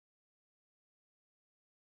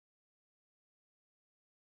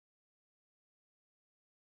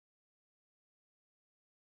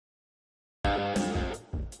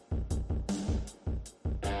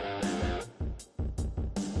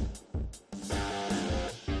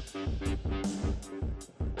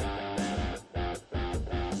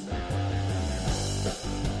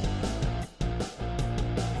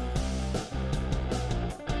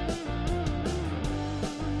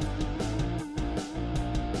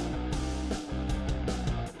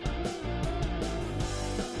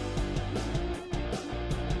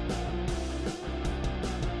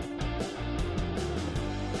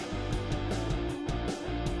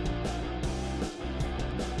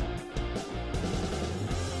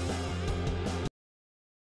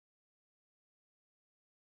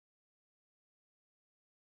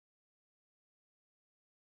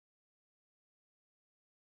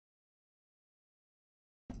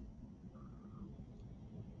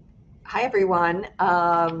Hi, everyone.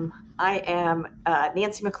 I am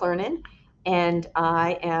Nancy McClernand, and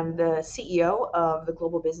I am the CEO of the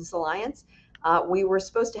Global Business Alliance. We were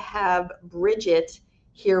supposed to have Bridget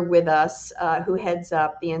here with us, who heads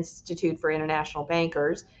up the Institute for International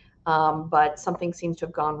Bankers, but something seems to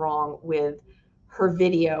have gone wrong with her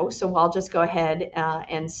video, so I'll just go ahead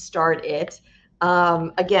and start it.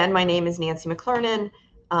 Again, my name is Nancy McClernand,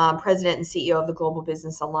 President and CEO of the Global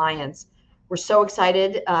Business Alliance. We're so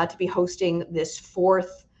excited to be hosting this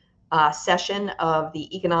fourth session of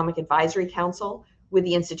the Economic Advisory Council with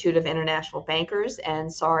the Institute of International Bankers.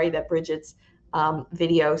 And sorry that Bridget's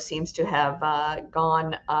video seems to have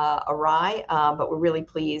gone awry, but we're really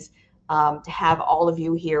pleased to have all of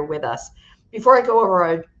you here with us. Before I go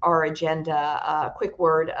over our agenda, a quick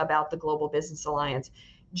word about the Global Business Alliance.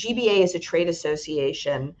 GBA is a trade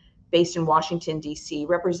association based in Washington, D.C.,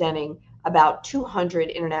 representing about 200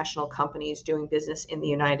 international companies doing business in the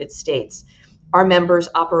United States. Our members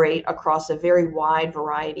operate across a very wide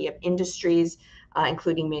variety of industries,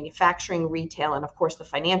 including manufacturing, retail, and of course the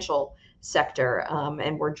financial sector.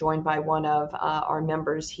 And we're joined by one of our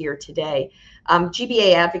members here today.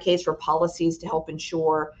 GBA advocates for policies to help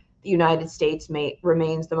ensure the United States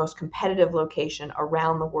remains the most competitive location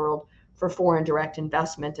around the world for foreign direct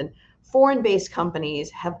investment. And foreign-based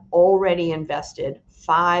companies have already invested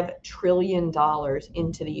 $5 trillion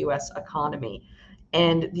into the U.S. economy.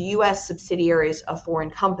 And the U.S. subsidiaries of foreign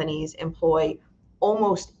companies employ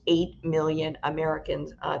almost 8 million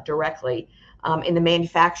Americans directly. In the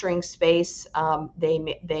manufacturing space,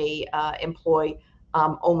 they employ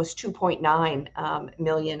almost 2.9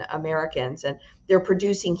 million Americans. And they're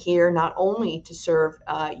producing here not only to serve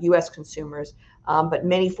U.S. consumers, but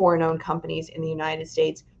many foreign-owned companies in the United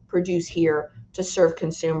States produce here to serve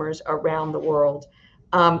consumers around the world.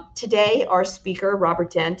 Today, our speaker,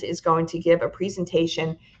 Robert Dent, is going to give a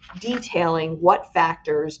presentation detailing what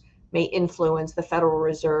factors may influence the Federal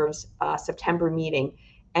Reserve's September meeting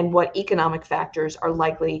and what economic factors are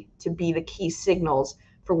likely to be the key signals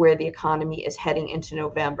for where the economy is heading into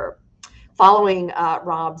November. Following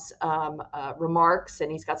Rob's remarks,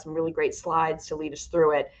 and he's got some really great slides to lead us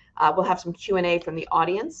through it, we'll have some Q&A from the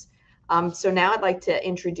audience. So now I'd like to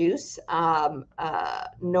introduce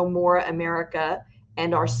Nomura America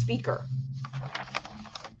and our speaker.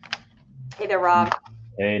 Hey there, Rob.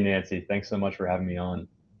 Hey, Nancy. Thanks so much for having me on.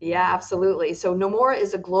 Yeah, absolutely. So Nomura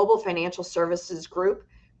is a global financial services group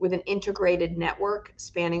with an integrated network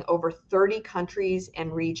spanning over 30 countries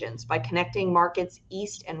and regions. By connecting markets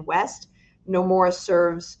east and west, Nomura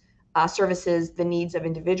services the needs of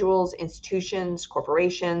individuals, institutions,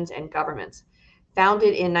 corporations, and governments.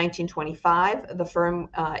 Founded in 1925, the firm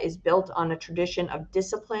is built on a tradition of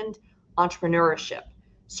disciplined entrepreneurship,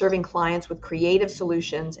 serving clients with creative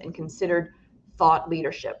solutions and considered thought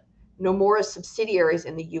leadership. Nomura's subsidiaries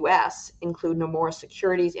in the U.S. include Nomura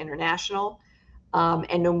Securities International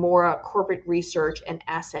and Nomura Corporate Research and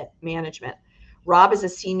Asset Management. Rob is a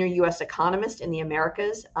senior U.S. economist in the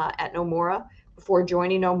Americas at Nomura. Before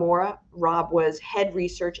joining Nomura, Rob was head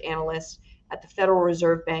research analyst at the Federal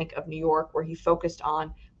Reserve Bank of New York, where he focused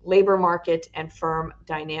on labor market and firm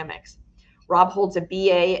dynamics. Rob holds a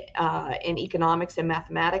BA in economics and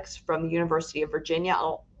mathematics from the University of Virginia.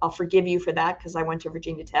 I'll forgive you for that because I went to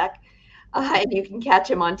Virginia Tech. And you can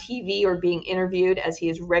catch him on TV or being interviewed, as he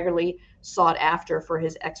is regularly sought after for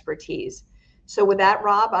his expertise. So with that,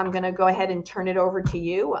 Rob, I'm going to go ahead and turn it over to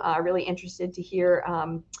you. Really interested to hear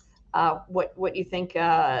what you think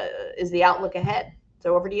is the outlook ahead.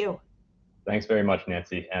 So over to you. Thanks very much,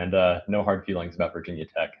 Nancy. And no hard feelings about Virginia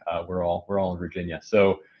Tech. We're all in Virginia.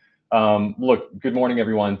 So look, good morning,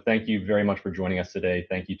 everyone. Thank you very much for joining us today.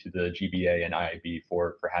 Thank you to the GBA and IIB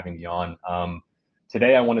for having me on.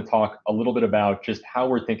 Today, I want to talk a little bit about just how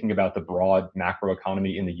we're thinking about the broad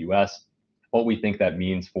macroeconomy in the US, what we think that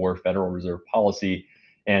means for Federal Reserve policy,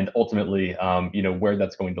 and ultimately, where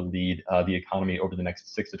that's going to lead the economy over the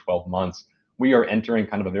next 6 to 12 months. We are entering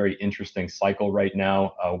kind of a very interesting cycle right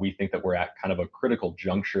now. We think that we're at kind of a critical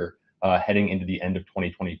juncture heading into the end of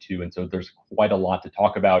 2022. And so there's quite a lot to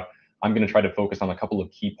talk about. I'm going to try to focus on a couple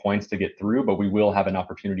of key points to get through, but we will have an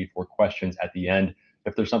opportunity for questions at the end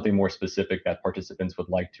if there's something more specific that participants would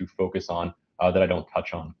like to focus on that I don't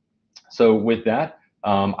touch on. So with that,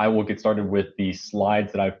 I will get started with the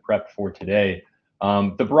slides that I've prepped for today.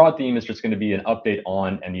 The broad theme is just going to be an update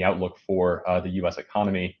on and the outlook for the US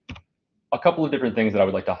economy. A couple of different things that I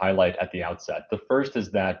would like to highlight at the outset. The first is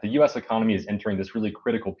that the US economy is entering this really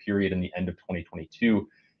critical period in the end of 2022.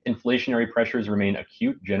 Inflationary pressures remain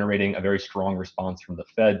acute, generating a very strong response from the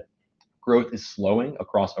Fed. Growth is slowing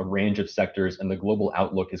across a range of sectors, and the global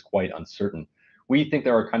outlook is quite uncertain. we think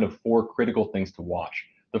there are kind of four critical things to watch.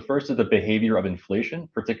 The first is the behavior of inflation,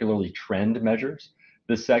 particularly trend measures.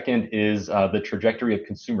 The second is the trajectory of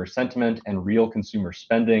consumer sentiment and real consumer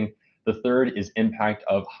spending. The third is impact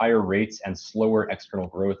of higher rates and slower external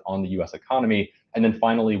growth on the US economy. And then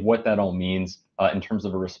finally, what that all means in terms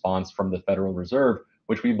of a response from the Federal Reserve,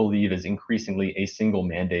 which we believe is increasingly a single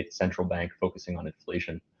mandate central bank focusing on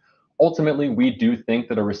inflation. Ultimately, we do think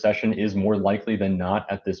that a recession is more likely than not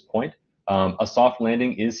at this point. A soft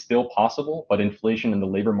landing is still possible, but inflation in the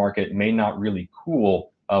labor market may not really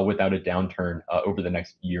cool without a downturn over the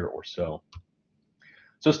next year or so.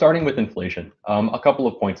 So starting with inflation, a couple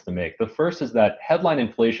of points to make. The first is that headline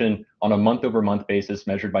inflation on a month-over-month basis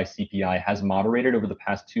measured by CPI has moderated over the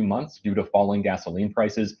past 2 months due to falling gasoline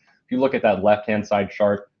prices. If you look at that left-hand side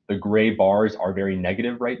chart, the gray bars are very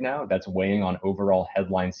negative right now. That's weighing on overall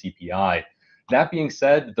headline CPI. That being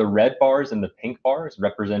said, the red bars and the pink bars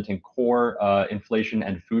representing core inflation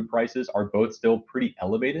and food prices are both still pretty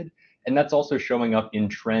elevated. And that's also showing up in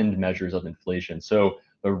trend measures of inflation. So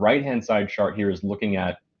the right-hand side chart here is looking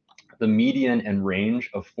at the median and range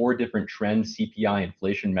of 4 different trend CPI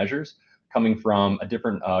inflation measures coming from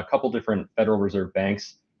a couple different Federal Reserve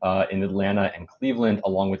banks in Atlanta and Cleveland,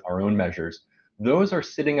 along with our own measures. Those are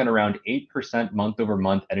sitting at around 8% month over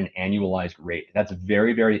month at an annualized rate. That's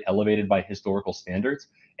very, very elevated by historical standards,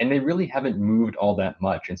 and they really haven't moved all that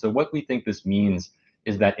much. And so what we think this means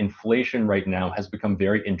is that inflation right now has become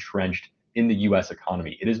very entrenched in the US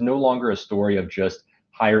economy. It is no longer a story of just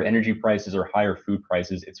higher energy prices or higher food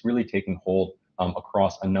prices. It's really taking hold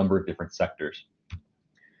across a number of different sectors.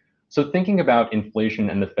 So thinking about inflation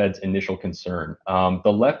and the Fed's initial concern,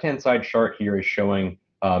 the left-hand side chart here is showing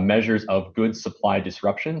measures of goods supply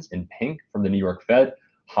disruptions in pink from the New York Fed.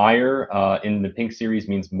 Higher in the pink series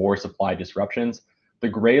means more supply disruptions. The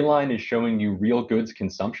gray line is showing you real goods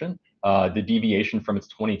consumption, the deviation from its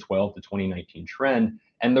 2012 to 2019 trend.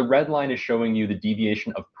 And the red line is showing you the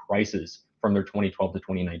deviation of prices from their 2012 to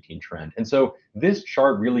 2019 trend. And so this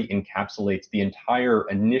chart really encapsulates the entire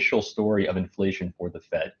initial story of inflation for the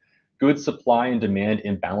Fed. Goods supply and demand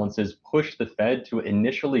imbalances pushed the Fed to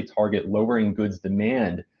initially target lowering goods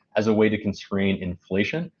demand as a way to constrain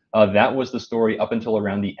inflation. That was the story up until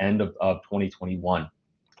around the end of 2021.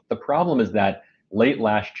 The problem is that late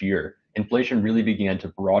last year, inflation really began to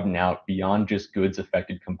broaden out beyond just goods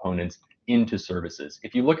affected components into services.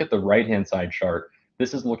 If you look at the right-hand side chart,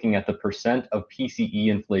 this is looking at the percent of PCE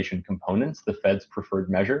inflation components, the Fed's preferred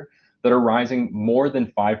measure, that are rising more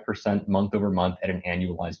than 5% month over month at an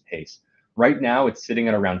annualized pace. Right now, it's sitting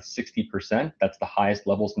at around 60%. That's the highest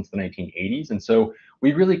level since the 1980s. And so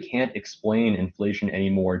we really can't explain inflation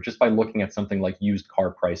anymore just by looking at something like used car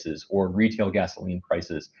prices or retail gasoline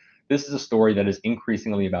prices. This is a story that is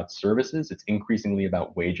increasingly about services. It's increasingly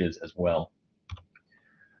about wages as well.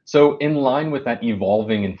 So in line with that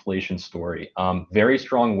evolving inflation story, very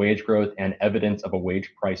strong wage growth and evidence of a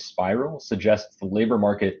wage price spiral suggests the labor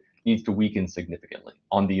market needs to weaken significantly.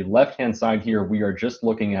 On the left-hand side here, we are just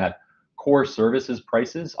looking at core services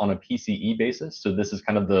prices on a PCE basis. So this is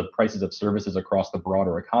kind of the prices of services across the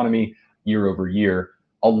broader economy year over year,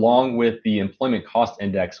 along with the employment cost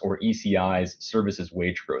index or ECI's services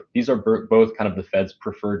wage growth. These are both kind of the Fed's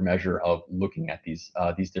preferred measure of looking at these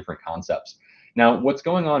different concepts. Now, what's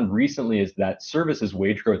going on recently is that services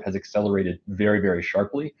wage growth has accelerated very, very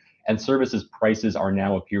sharply, and services prices are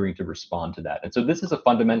now appearing to respond to that. And so this is a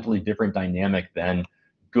fundamentally different dynamic than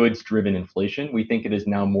goods-driven inflation. We think it is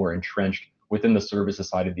now more entrenched within the services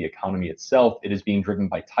side of the economy itself. It is being driven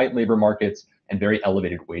by tight labor markets and very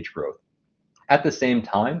elevated wage growth. At the same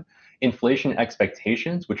time, inflation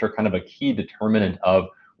expectations, which are kind of a key determinant of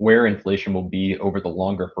where inflation will be over the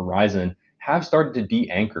longer horizon, have started to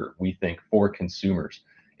de-anchor, we think, for consumers.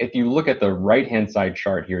 If you look at the right-hand side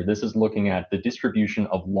chart here, this is looking at the distribution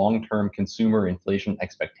of long-term consumer inflation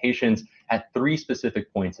expectations at 3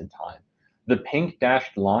 specific points in time. The pink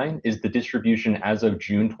dashed line is the distribution as of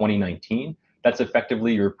June 2019. That's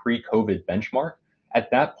effectively your pre-COVID benchmark. At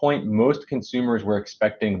that point, most consumers were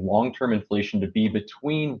expecting long-term inflation to be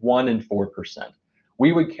between 1 and 4%.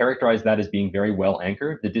 We would characterize that as being very well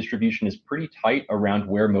anchored. The distribution is pretty tight around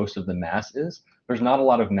where most of the mass is. There's not a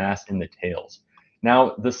lot of mass in the tails.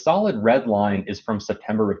 Now, the solid red line is from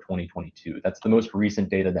September of 2022. That's the most recent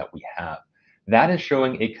data that we have. That is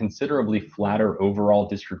showing a considerably flatter overall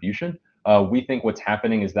distribution. We think what's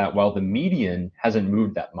happening is that while the median hasn't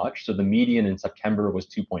moved that much, so the median in September was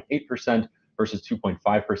 2.8% versus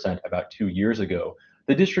 2.5% about 2 years ago,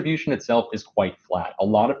 the distribution itself is quite flat. A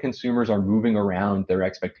lot of consumers are moving around their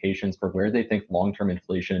expectations for where they think long-term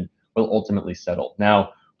inflation will ultimately settle.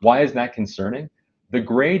 Now, why is that concerning? The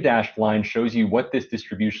gray dashed line shows you what this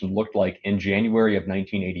distribution looked like in January of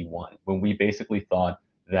 1981, when we basically thought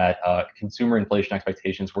that consumer inflation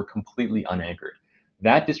expectations were completely unanchored.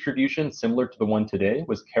 That distribution, similar to the one today,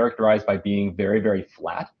 was characterized by being very, very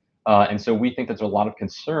flat. And so we think there's a lot of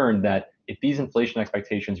concern that if these inflation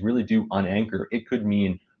expectations really do unanchor, it could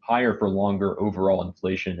mean higher for longer overall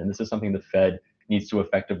inflation. And this is something the Fed needs to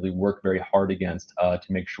effectively work very hard against to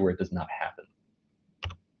make sure it does not happen.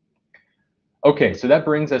 Okay, so that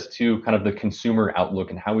brings us to kind of the consumer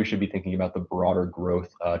outlook and how we should be thinking about the broader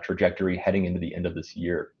growth trajectory heading into the end of this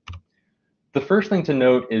year. The first thing to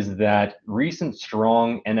note is that recent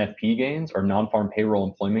strong NFP gains, or non-farm payroll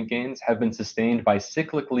employment gains, have been sustained by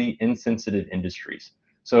cyclically insensitive industries.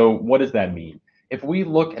 So what does that mean? If we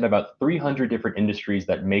look at about 300 different industries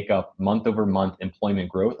that make up month-over-month employment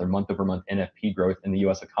growth or month-over-month NFP growth in the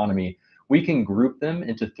US economy, we can group them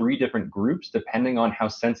into 3 different groups depending on how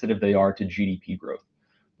sensitive they are to GDP growth.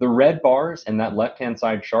 The red bars in that left-hand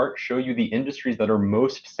side chart show you the industries that are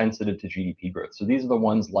most sensitive to GDP growth. So these are the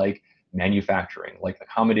ones like manufacturing, like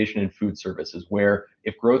accommodation and food services, where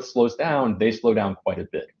if growth slows down, they slow down quite a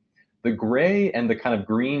bit. The gray and the kind of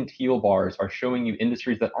green teal bars are showing you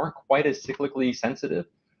industries that aren't quite as cyclically sensitive.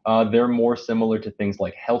 They're more similar to things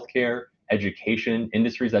like healthcare, education,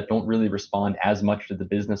 industries that don't really respond as much to the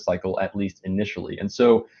business cycle, at least initially. And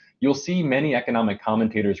so you'll see many economic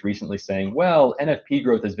commentators recently saying, well, NFP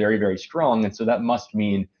growth is very, very strong, and so that must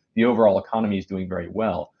mean the overall economy is doing very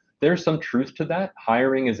well. There's some truth to that.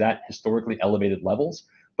 Hiring is at historically elevated levels.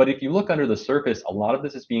 But if you look under the surface, a lot of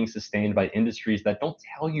this is being sustained by industries that don't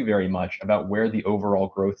tell you very much about where the overall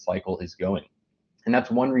growth cycle is going. And that's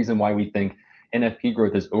one reason why we think NFP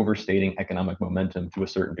growth is overstating economic momentum to a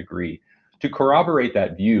certain degree. To corroborate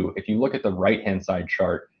that view, if you look at the right-hand side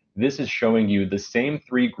chart, this is showing you the same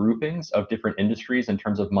 3 groupings of different industries in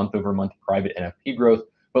terms of month-over-month private NFP growth,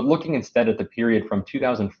 but looking instead at the period from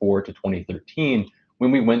 2004 to 2013, when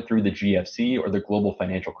we went through the GFC, or the global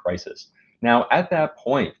financial crisis. Now, at that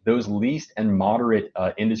point, those least and moderate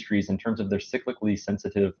industries in terms of their cyclically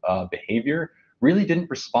sensitive behavior really didn't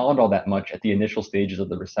respond all that much at the initial stages of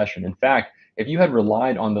the recession. In fact, if you had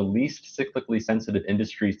relied on the least cyclically sensitive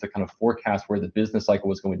industries to kind of forecast where the business cycle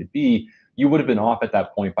was going to be, you would have been off at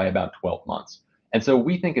that point by about 12 months. And so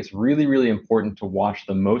we think it's really, really important to watch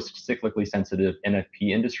the most cyclically sensitive NFP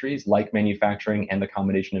industries like manufacturing and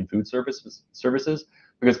accommodation and food services,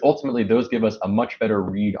 because ultimately those give us a much better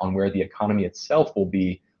read on where the economy itself will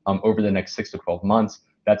be over the next 6 to 12 months.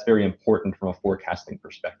 That's very important from a forecasting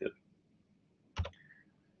perspective.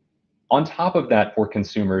 On top of that, for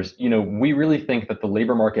consumers, we really think that the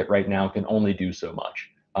labor market right now can only do so much.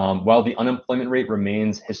 While the unemployment rate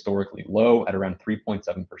remains historically low at around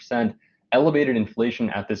 3.7%, elevated inflation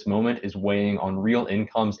at this moment is weighing on real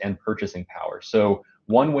incomes and purchasing power. So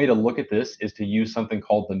one way to look at this is to use something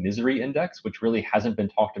called the misery index, which really hasn't been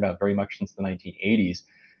talked about very much since the 1980s.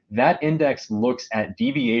 That index looks at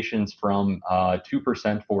deviations from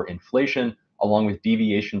 2% for inflation, along with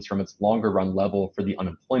deviations from its longer run level for the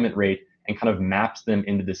unemployment rate, and kind of maps them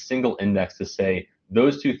into this single index to say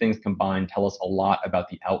those 2 things combined tell us a lot about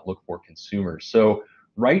the outlook for consumers. So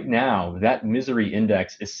right now, that misery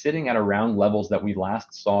index is sitting at around levels that we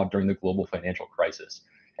last saw during the global financial crisis.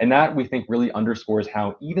 And that, we think, really underscores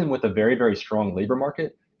how, even with a very, very strong labor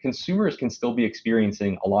market, consumers can still be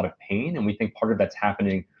experiencing a lot of pain. And we think part of that's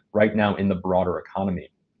happening right now in the broader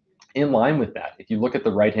economy. In line with that, if you look at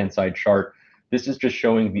the right-hand side chart, this is just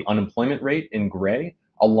showing the unemployment rate in gray,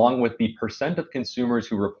 along with the percent of consumers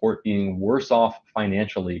who report being worse off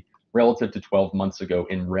financially relative to 12 months ago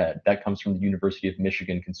in red. That comes from the University of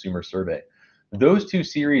Michigan Consumer Survey. Those 2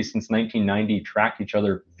 series since 1990 tracked each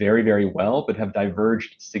other very, very well, but have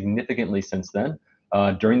diverged significantly since then.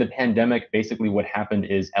 During the pandemic, basically what happened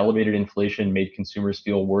is elevated inflation made consumers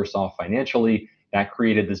feel worse off financially. That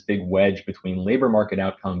created this big wedge between labor market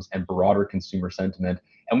outcomes and broader consumer sentiment.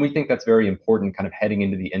 And we think that's very important kind of heading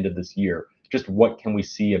into the end of this year. Just what can we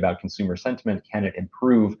see about consumer sentiment? Can it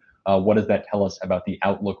improve? What does that tell us about the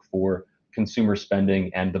outlook for consumer spending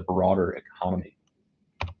and the broader economy?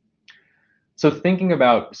 So thinking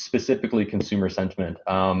about specifically consumer sentiment,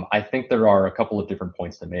 I think there are a couple of different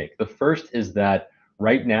points to make. The first is that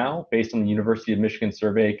right now, based on the University of Michigan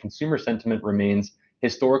survey, consumer sentiment remains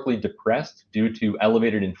historically depressed due to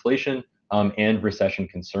elevated inflation and recession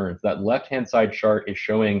concerns. That left-hand side chart is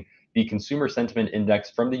showing the consumer sentiment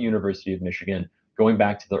index from the University of Michigan going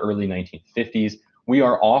back to the early 1950s. We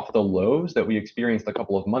are off the lows that we experienced a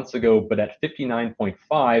couple of months ago, but at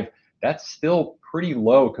 59.5, that's still pretty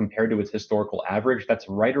low compared to its historical average. That's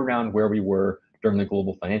right around where we were during the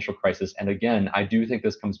global financial crisis. And again, I do think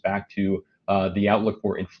this comes back to the outlook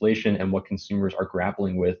for inflation and what consumers are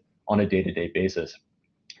grappling with on a day-to-day basis.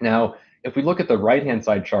 Now, if we look at the right-hand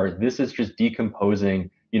side chart, this is just decomposing,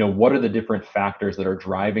 what are the different factors that are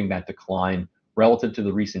driving that decline relative to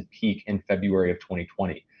the recent peak in February of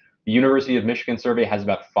 2020. The University of Michigan survey has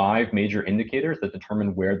about 5 major indicators that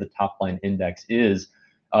determine where the top line index is.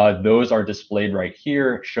 Those are displayed right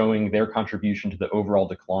here, showing their contribution to the overall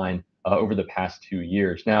decline over the past 2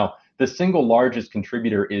 years. Now, the single largest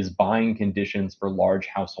contributor is buying conditions for large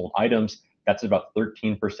household items. That's about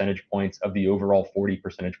 13 percentage points of the overall 40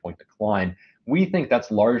 percentage point decline. We think that's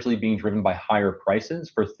largely being driven by higher prices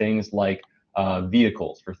for things like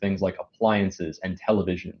vehicles, for things like appliances and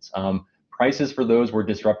televisions. Prices for those were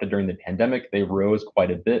disrupted during the pandemic. They rose quite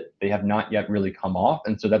a bit. They have not yet really come off,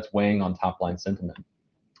 and so that's weighing on top line sentiment.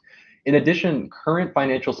 In addition, current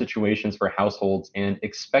financial situations for households and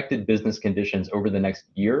expected business conditions over the next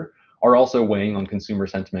year are also weighing on consumer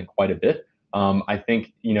sentiment quite a bit. I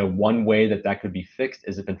think one way that could be fixed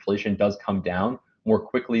is if inflation does come down more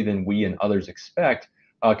quickly than we and others expect.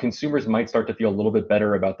 Consumers might start to feel a little bit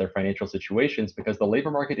better about their financial situations because the labor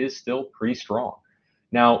market is still pretty strong.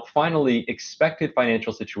 Now, finally, expected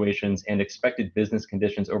financial situations and expected business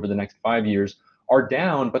conditions over the next 5 years are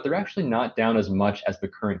down, but they're actually not down as much as the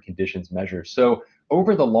current conditions measure. So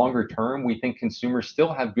over the longer term, we think consumers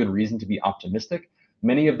still have good reason to be optimistic.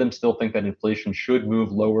 Many of them still think that inflation should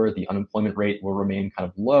move lower, the unemployment rate will remain kind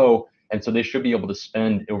of low, and so they should be able to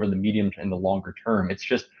spend over the medium and the longer term. It's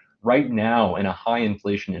just right now in a high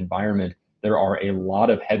inflation environment, there are a lot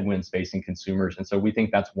of headwinds facing consumers. And so we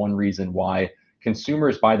think that's one reason why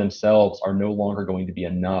consumers by themselves are no longer going to be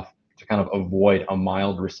enough to kind of avoid a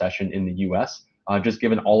mild recession in the US, just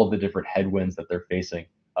given all of the different headwinds that they're facing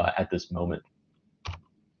at this moment.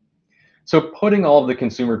 So putting all of the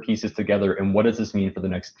consumer pieces together, and what does this mean for the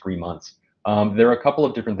next 3 months? There are a couple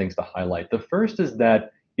of different things to highlight. The first is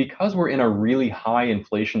that because we're in a really high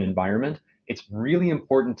inflation environment, it's really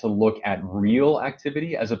important to look at real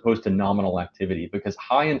activity as opposed to nominal activity, because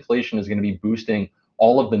high inflation is going to be boosting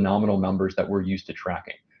all of the nominal numbers that we're used to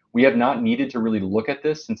tracking. We have not needed to really look at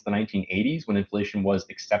this since the 1980s when inflation was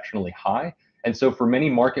exceptionally high. And so for many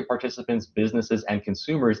market participants, businesses, and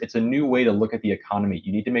consumers, it's a new way to look at the economy.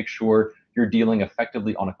 You need to make sure you're dealing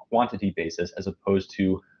effectively on a quantity basis as opposed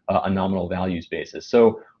to a nominal values basis.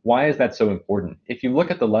 So why is that so important? If you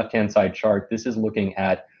look at the left-hand side chart, this is looking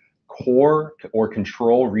at core or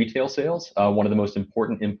control retail sales, one of the most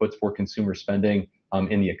important inputs for consumer spending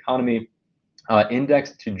in the economy,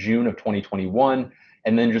 indexed to June of 2021,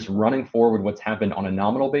 and then just running forward what's happened on a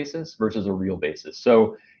nominal basis versus a real basis.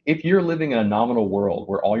 So if you're living in a nominal world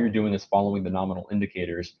where all you're doing is following the nominal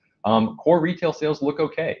indicators, core retail sales look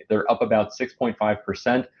okay. They're up about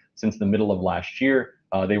 6.5% since the middle of last year.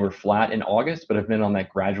 They were flat in August, but have been on that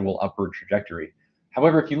gradual upward trajectory.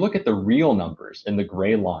 However, if you look at the real numbers in the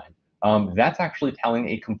gray line, that's actually telling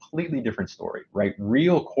a completely different story, right?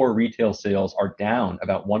 Real core retail sales are down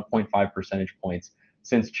about 1.5 percentage points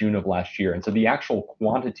since June of last year. And so the actual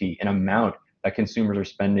quantity and amount that consumers are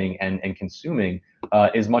spending and consuming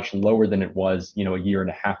is much lower than it was, a year and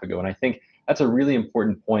a half ago. And I think that's a really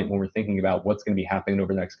important point when we're thinking about what's going to be happening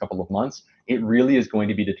over the next couple of months. It really is going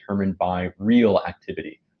to be determined by real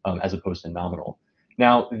activity as opposed to nominal.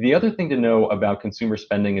 Now, the other thing to know about consumer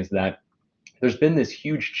spending is that there's been this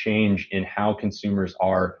huge change in how consumers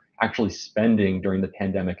are actually spending during the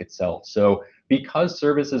pandemic itself. So because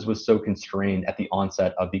services was so constrained at the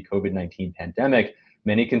onset of the COVID-19 pandemic,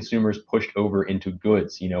 many consumers pushed over into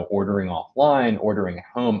goods, ordering offline, ordering at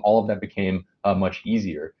home, all of that became much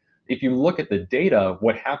easier. If you look at the data,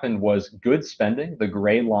 what happened was goods spending, the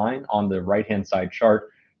gray line on the right-hand side chart,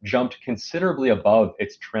 jumped considerably above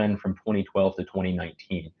its trend from 2012 to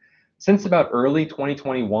 2019. Since about early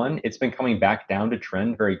 2021, it's been coming back down to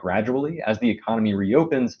trend very gradually. As the economy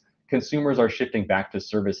reopens, consumers are shifting back to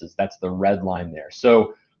services. That's the red line there.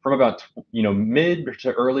 So from about mid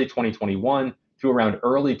to early 2021 to around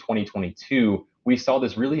early 2022, we saw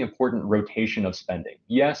this really important rotation of spending.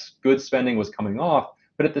 Yes, goods spending was coming off,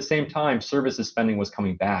 but at the same time, services spending was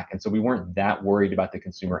coming back. And so we weren't that worried about the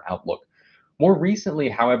consumer outlook. More recently,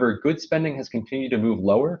 however, goods spending has continued to move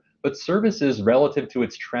lower, but services relative to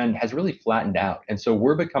its trend has really flattened out. And so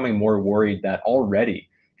we're becoming more worried that already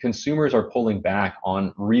consumers are pulling back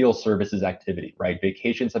on real services activity, right?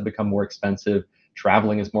 Vacations have become more expensive.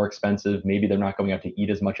 Traveling is more expensive. Maybe they're not going out to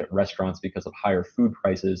eat as much at restaurants because of higher food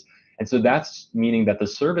prices. And so that's meaning that the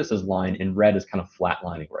services line in red is kind of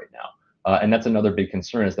flatlining right now. And that's another big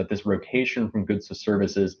concern, is that this rotation from goods to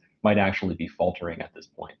services might actually be faltering at this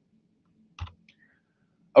point.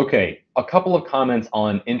 Okay, a couple of comments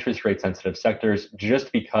on interest rate sensitive sectors.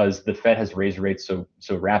 Just because the Fed has raised rates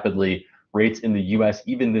so rapidly, rates in the US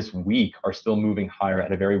even this week are still moving higher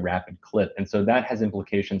at a very rapid clip. And so that has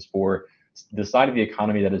implications for the side of the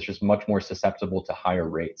economy that is just much more susceptible to higher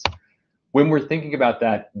rates. When we're thinking about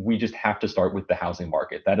that, we just have to start with the housing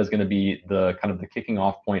market. That is going to be the kind of the kicking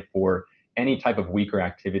off point for any type of weaker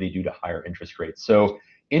activity due to higher interest rates. So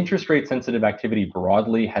interest rate sensitive activity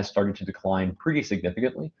broadly has started to decline pretty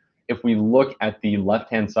significantly. If we look at the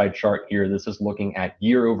left-hand side chart here, this is looking at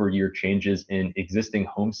year-over-year changes in existing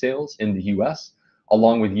home sales in the US,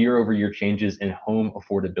 along with year-over-year changes in home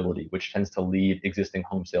affordability, which tends to lead existing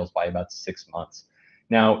home sales by about 6 months.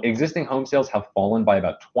 Now, existing home sales have fallen by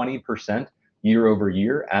about 20% year over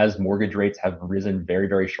year as mortgage rates have risen very,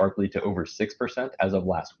 very sharply to over 6% as of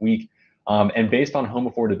last week. And based on home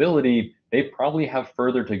affordability, they probably have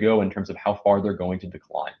further to go in terms of how far they're going to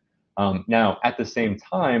decline. Now, at the same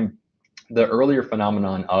time, the earlier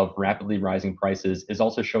phenomenon of rapidly rising prices is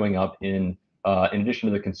also showing up in addition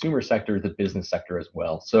to the consumer sector, the business sector as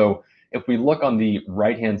well. So if we look on the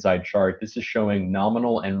right-hand side chart, this is showing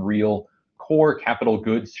nominal and real core capital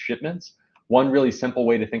goods shipments. One really simple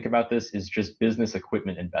way to think about this is just business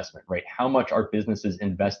equipment investment, right? How much are businesses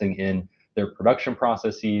investing in their production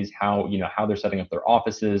processes, how they're setting up their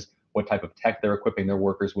offices, what type of tech they're equipping their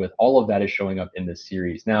workers with. All of that is showing up in this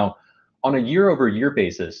series. Now, on a year-over-year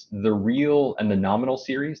basis, the real and the nominal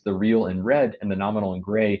series, the real in red and the nominal in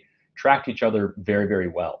gray, tracked each other very, very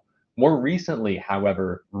well. More recently,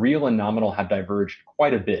 however, real and nominal have diverged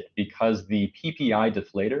quite a bit because the PPI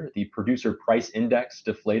deflator, the producer price index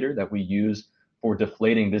deflator that we use for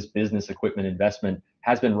deflating this business equipment investment,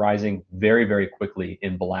 has been rising very, very quickly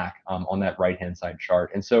in black on that right-hand side chart.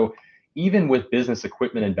 And so even with business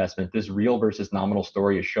equipment investment, this real versus nominal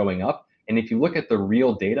story is showing up. And if you look at the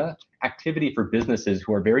real data, activity for businesses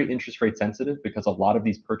who are very interest rate sensitive, because a lot of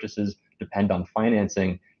these purchases depend on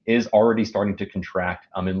financing, is already starting to contract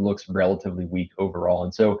and looks relatively weak overall.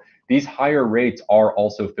 And so these higher rates are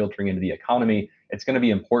also filtering into the economy. It's going to be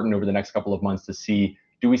important over the next couple of months to see,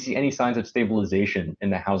 do we see any signs of stabilization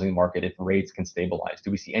in the housing market if rates can stabilize?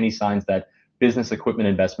 Do we see any signs that business equipment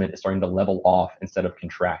investment is starting to level off instead of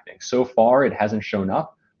contracting? So far, it hasn't shown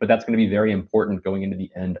up, but that's going to be very important going into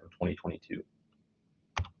the end of 2022.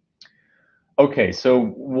 Okay, so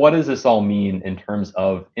what does this all mean in terms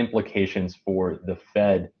of implications for the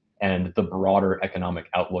Fed and the broader economic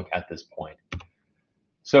outlook at this point?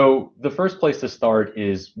 So the first place to start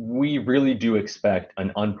is we really do expect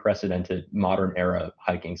an unprecedented modern era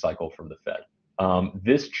hiking cycle from the Fed.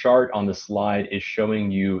 This chart on the slide is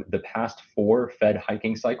showing you the past 4 Fed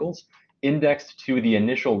hiking cycles indexed to the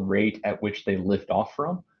initial rate at which they lift off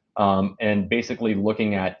from, and basically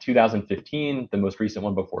looking at 2015, the most recent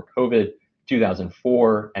one before COVID,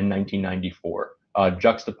 2004, and 1994,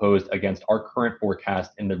 juxtaposed against our current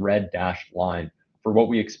forecast in the red dashed line for what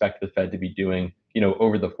we expect the Fed to be doing,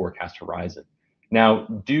 over the forecast horizon. Now,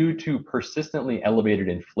 due to persistently elevated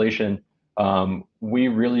inflation, we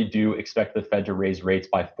really do expect the Fed to raise rates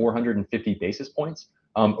by 450 basis points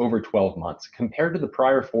over 12 months. Compared to the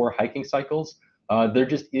prior 4 hiking cycles, there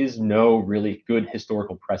just is no really good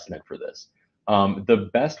historical precedent for this. The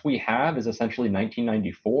best we have is essentially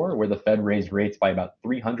 1994, where the Fed raised rates by about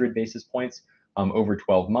 300 basis points over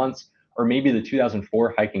 12 months, or maybe the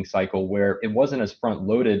 2004 hiking cycle, where it wasn't as front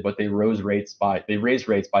loaded, but they raised rates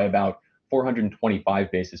by about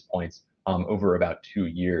 425 basis points over about 2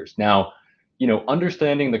 years. Now,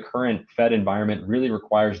 understanding the current Fed environment really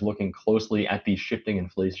requires looking closely at these shifting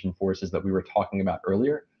inflation forces that we were talking about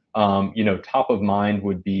earlier. Top of mind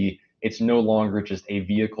would be, it's no longer just a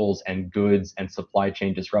vehicles and goods and supply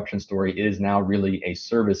chain disruption story. It is now really a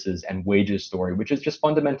services and wages story, which is just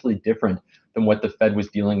fundamentally different than what the Fed was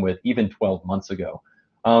dealing with even 12 months ago.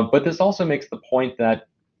 But this also makes the point that,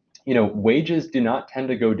 wages do not tend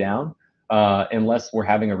to go down unless we're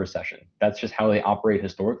having a recession. That's just how they operate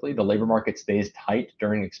historically. The labor market stays tight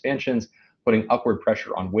during expansions, putting upward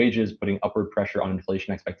pressure on wages, putting upward pressure on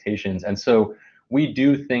inflation expectations. And so we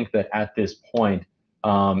do think that at this point,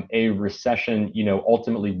 a recession,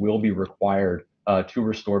 ultimately will be required to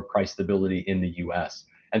restore price stability in the U.S.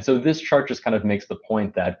 And so this chart just kind of makes the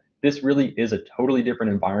point that this really is a totally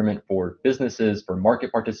different environment for businesses, for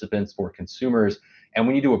market participants, for consumers, and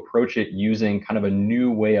we need to approach it using kind of a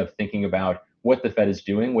new way of thinking about what the Fed is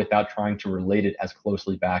doing without trying to relate it as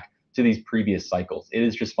closely back to these previous cycles. It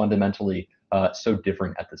is just fundamentally so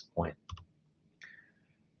different at this point.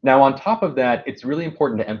 Now, on top of that, it's really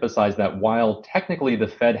important to emphasize that while technically the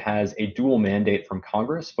Fed has a dual mandate from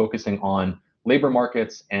Congress focusing on labor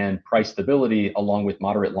markets and price stability along with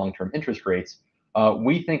moderate long-term interest rates,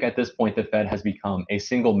 We think at this point the Fed has become a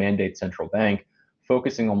single mandate central bank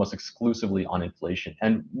focusing almost exclusively on inflation.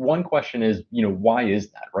 And one question is, why is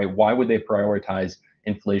that, right? Why would they prioritize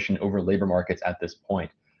inflation over labor markets at this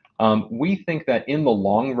point? We think that in the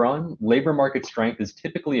long run, labor market strength is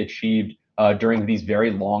typically achieved during these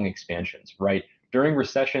very long expansions, right? During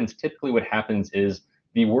recessions, typically what happens is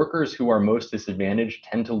the workers who are most disadvantaged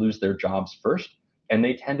tend to lose their jobs first, and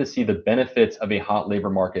they tend to see the benefits of a hot labor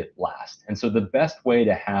market last. And so the best way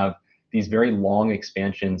to have these very long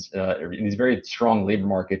expansions, these very strong labor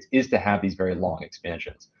markets, is to have these very long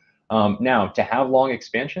expansions. Now, to have long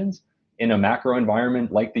expansions in a macro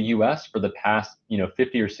environment like the U.S. for the past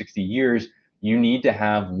 50 or 60 years, you need to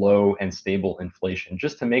have low and stable inflation.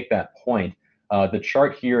 Just to make that point, the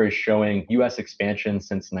chart here is showing U.S. expansion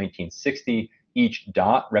since 1960. Each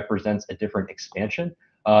dot represents a different expansion.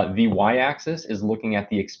 The y-axis is looking at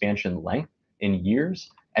the expansion length in years,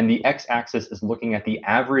 and the x-axis is looking at the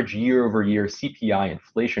average year-over-year CPI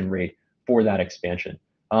inflation rate for that expansion.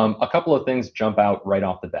 A couple of things jump out right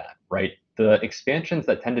off the bat, right? The expansions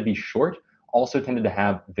that tend to be short also tended to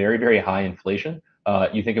have very, very high inflation.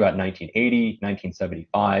 You think about 1980,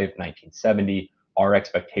 1975, 1970, our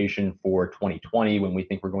expectation for 2020 when we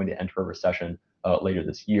think we're going to enter a recession later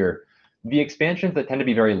this year. The expansions that tend to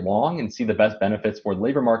be very long and see the best benefits for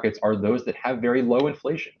labor markets are those that have very low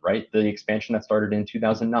inflation, right? The expansion that started in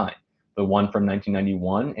 2009, the one from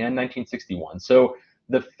 1991 and 1961. So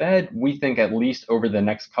the Fed, we think at least over the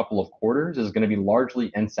next couple of quarters, is going to be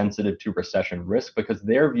largely insensitive to recession risk because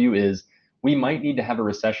their view is we might need to have a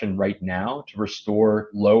recession right now to restore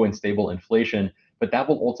low and stable inflation, but that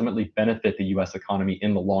will ultimately benefit the US economy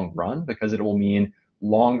in the long run because it will mean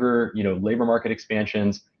longer, labor market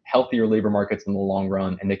expansions, healthier labor markets in the long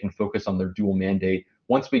run, and they can focus on their dual mandate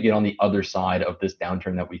once we get on the other side of this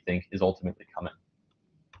downturn that we think is ultimately coming.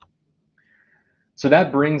 So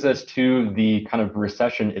that brings us to the kind of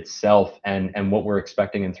recession itself and what we're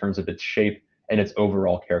expecting in terms of its shape and its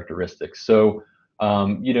overall characteristics. So,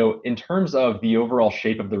 in terms of the overall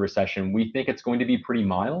shape of the recession, we think it's going to be pretty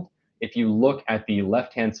mild. If you look at the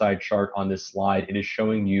left-hand side chart on this slide, it is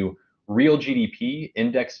showing you real GDP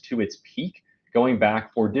indexed to its peak going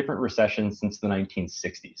back for different recessions since the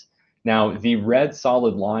 1960s. Now, the red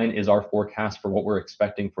solid line is our forecast for what we're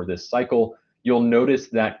expecting for this cycle. You'll notice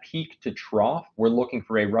that peak to trough, we're looking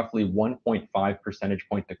for a roughly 1.5 percentage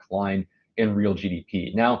point decline in real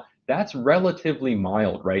GDP. Now, that's relatively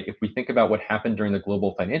mild, right? If we think about what happened during the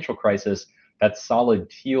global financial crisis, that solid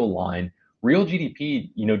teal line, real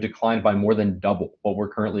GDP, declined by more than double what we're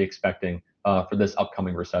currently expecting for this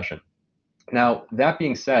upcoming recession. Now, that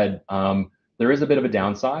being said, there is a bit of a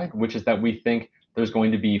downside, which is that we think there's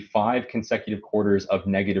going to be 5 consecutive quarters of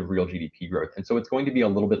negative real GDP growth. And so it's going to be a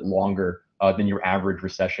little bit longer than your average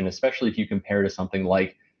recession, especially if you compare to something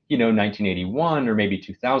like, 1981 or maybe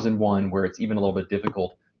 2001, where it's even a little bit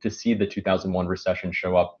difficult to see the 2001 recession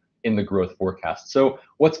show up in the growth forecast. So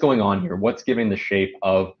what's going on here? What's giving the shape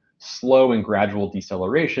of slow and gradual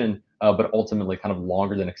deceleration, but ultimately kind of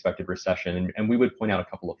longer than expected recession? And we would point out a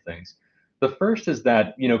couple of things. The first is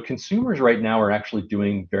that, consumers right now are actually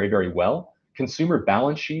doing very, very well. Consumer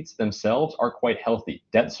balance sheets themselves are quite healthy.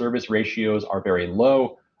 Debt service ratios are very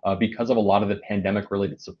low because of a lot of the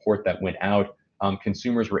pandemic-related support that went out.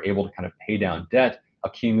 Consumers were able to kind of pay down debt,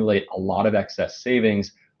 accumulate a lot of excess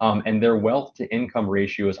savings, and their wealth to income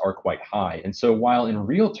ratios are quite high. And so while in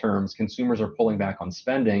real terms, consumers are pulling back on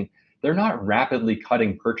spending, they're not rapidly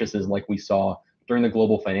cutting purchases like we saw during the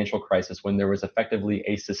global financial crisis when there was effectively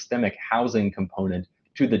a systemic housing component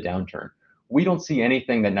to the downturn. We don't see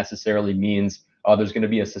anything that necessarily means there's going to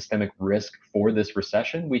be a systemic risk for this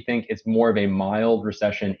recession. We think it's more of a mild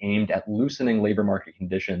recession aimed at loosening labor market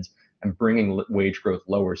conditions and bringing wage growth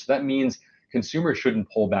lower. So that means consumers shouldn't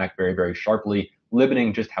pull back very, very sharply,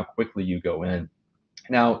 limiting just how quickly you go in.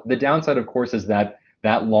 Now, the downside, of course, is that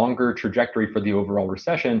longer trajectory for the overall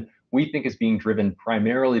recession, we think is being driven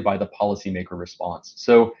primarily by the policymaker response.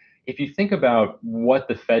 So if you think about what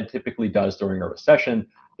the Fed typically does during a recession,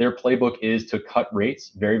 their playbook is to cut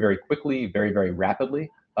rates very, very quickly, very, very rapidly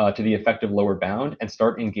to the effective lower bound and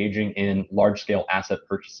start engaging in large-scale asset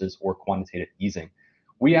purchases or quantitative easing.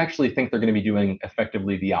 We actually think they're going to be doing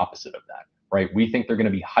effectively the opposite of that, right? We think they're going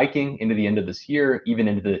to be hiking into the end of this year, even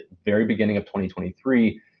into the very beginning of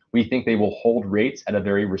 2023. We think they will hold rates at a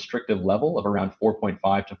very restrictive level of around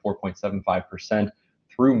 4.5 to 4.75%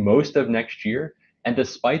 through most of next year. And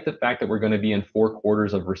despite the fact that we're going to be in 4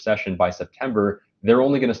 quarters of recession by September, they're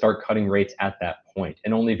only going to start cutting rates at that point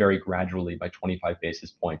and only very gradually by 25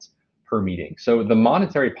 basis points per meeting. So the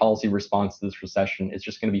monetary policy response to this recession is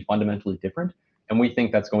just going to be fundamentally different and we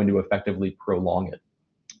think that's going to effectively prolong it.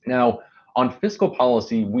 Now, on fiscal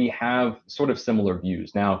policy, we have sort of similar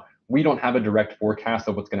views. Now, we don't have a direct forecast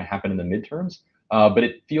of what's going to happen in the midterms, but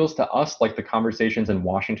it feels to us like the conversations in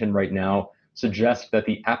Washington right now suggest that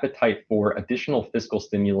the appetite for additional fiscal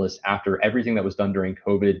stimulus after everything that was done during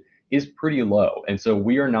COVID is pretty low. And so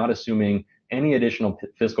we are not assuming any additional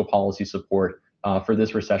fiscal policy support for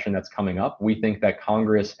this recession that's coming up. We think that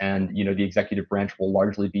Congress and the executive branch will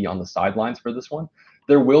largely be on the sidelines for this one.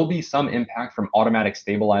 There will be some impact from automatic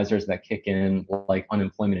stabilizers that kick in, like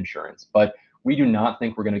unemployment insurance, but we do not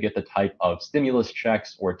think we're going to get the type of stimulus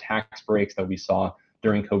checks or tax breaks that we saw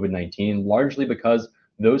during COVID-19, largely because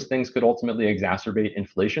those things could ultimately exacerbate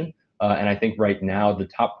inflation. And I think right now, the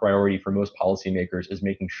top priority for most policymakers is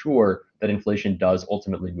making sure that inflation does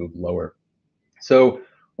ultimately move lower. So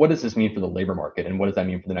what does this mean for the labor market, and what does that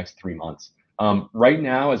mean for the next 3 months? Right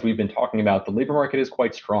now, as we've been talking about, the labor market is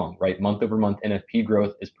quite strong, right? Month over month NFP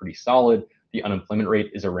growth is pretty solid. The unemployment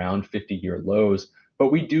rate is around 50-year lows,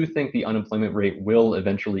 but we do think the unemployment rate will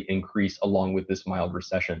eventually increase along with this mild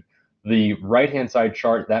recession. The right-hand side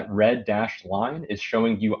chart, that red dashed line, is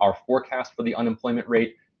showing you our forecast for the unemployment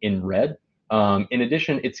rate in red. In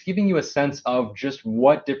addition, it's giving you a sense of just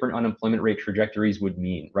what different unemployment rate trajectories would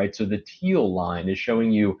mean, right? So the teal line is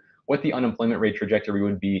showing you what the unemployment rate trajectory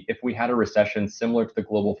would be if we had a recession similar to the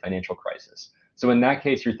global financial crisis. So in that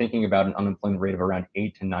case, you're thinking about an unemployment rate of around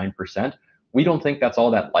 8 to 9%. We don't think that's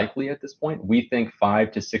all that likely at this point. We think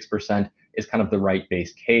 5 to 6% is kind of the right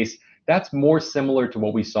base case. That's more similar to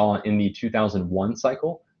what we saw in the 2001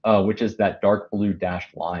 cycle, which is that dark blue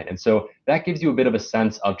dashed line. And so that gives you a bit of a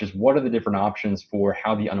sense of just what are the different options for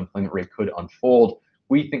how the unemployment rate could unfold.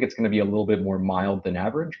 We think it's going to be a little bit more mild than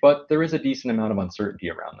average, but there is a decent amount of uncertainty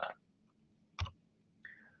around that.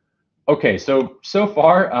 Okay, so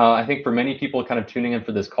far, I think for many people kind of tuning in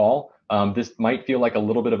for this call, this might feel like a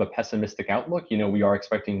little bit of a pessimistic outlook. We are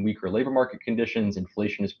expecting weaker labor market conditions.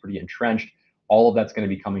 Inflation is pretty entrenched. All of that's going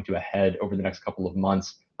to be coming to a head over the next couple of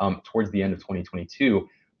months towards the end of 2022.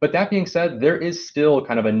 But that being said, there is still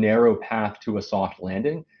kind of a narrow path to a soft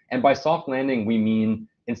landing. And by soft landing, we mean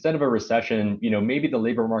instead of a recession, maybe the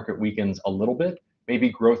labor market weakens a little bit, maybe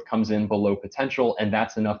growth comes in below potential, and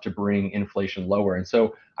that's enough to bring inflation lower. And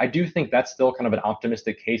so I do think that's still kind of an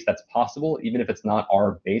optimistic case that's possible, even if it's not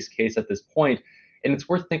our base case at this point. And it's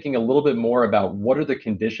worth thinking a little bit more about what are the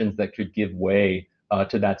conditions that could give way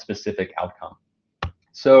to that specific outcome.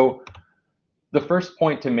 So the first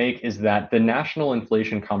point to make is that the national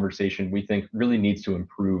inflation conversation, we think, really needs to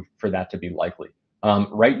improve for that to be likely.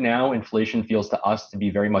 Right now, inflation feels to us to be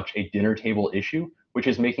very much a dinner table issue, which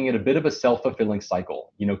is making it a bit of a self-fulfilling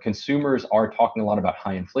cycle. Consumers are talking a lot about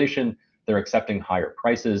high inflation. They're accepting higher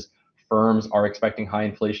prices. Firms are expecting high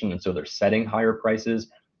inflation, and so they're setting higher prices.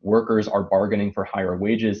 Workers are bargaining for higher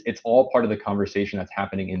wages. It's all part of the conversation that's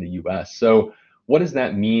happening in the US. So what does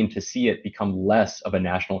that mean to see it become less of a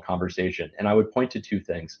national conversation? And I would point to two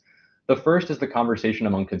things. The first is the conversation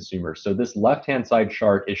among consumers. So this left-hand side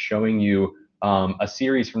chart is showing you a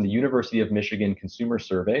series from the University of Michigan Consumer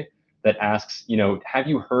Survey that asks, have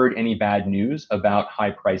you heard any bad news about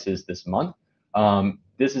high prices this month?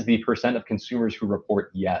 This is the percent of consumers who report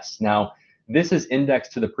yes. Now, this is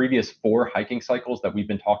indexed to the previous 4 hiking cycles that we've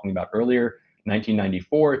been talking about earlier,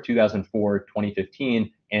 1994, 2004,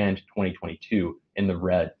 2015, and 2022 in the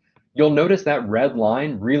red. You'll notice that red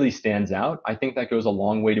line really stands out. I think that goes a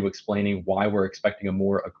long way to explaining why we're expecting a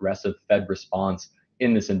more aggressive Fed response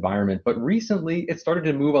in this environment. But recently, it started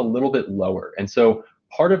to move a little bit lower. And so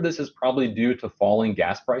part of this is probably due to falling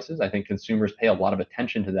gas prices. I think consumers pay a lot of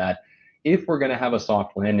attention to that. If we're going to have a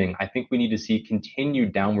soft landing, I think we need to see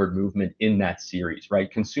continued downward movement in that series,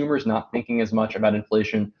 right? Consumers not thinking as much about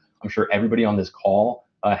inflation. I'm sure everybody on this call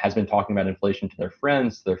has been talking about inflation to their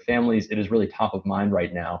friends, to their families. It is really top of mind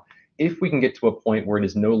right now. If we can get to a point where it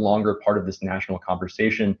is no longer part of this national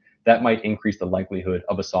conversation, that might increase the likelihood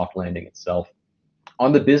of a soft landing itself.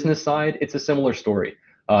 On the business side, it's a similar story.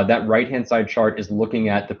 That right-hand side chart is looking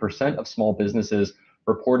at the percent of small businesses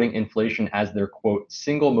reporting inflation as their, quote,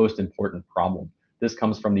 single most important problem. This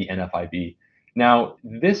comes from the NFIB. Now,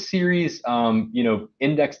 this series,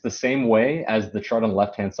 indexed the same way as the chart on the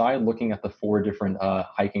left-hand side, looking at the 4 different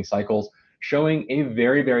hiking cycles, showing a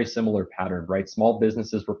very, very similar pattern, right? Small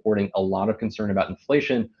businesses reporting a lot of concern about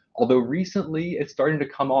inflation, although recently it's starting to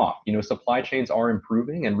come off. Supply chains are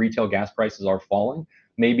improving and retail gas prices are falling.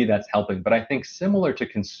 Maybe that's helping. But I think similar to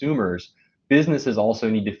consumers, businesses also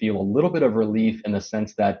need to feel a little bit of relief in the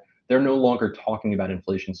sense that they're no longer talking about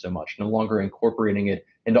inflation so much, no longer incorporating it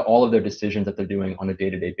into all of their decisions that they're doing on a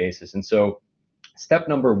day-to-day basis. And so step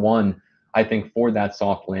number 1, I think, for that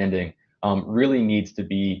soft landing really needs to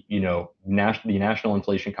be, the national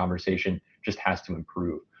inflation conversation just has to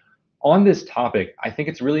improve. On this topic, I think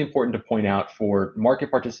it's really important to point out for market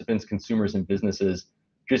participants, consumers, and businesses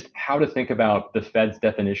just how to think about the Fed's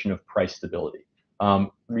definition of price stability.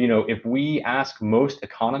 If we ask most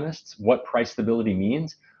economists what price stability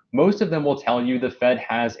means, most of them will tell you the Fed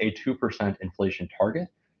has a 2% inflation target.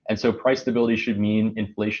 And so price stability should mean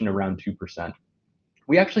inflation around 2%.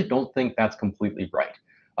 We actually don't think that's completely right.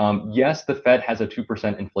 Yes, the Fed has a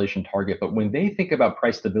 2% inflation target, but when they think about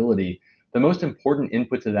price stability, the most important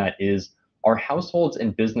input to that is, are households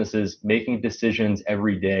and businesses making decisions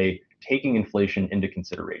every day, taking inflation into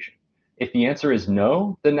consideration? If the answer is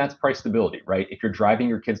no, then that's price stability, right? If you're driving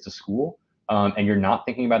your kids to school and you're not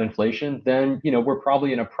thinking about inflation, then we're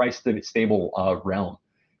probably in a price stable realm.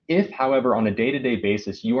 If, however, on a day-to-day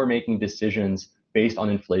basis, you are making decisions based on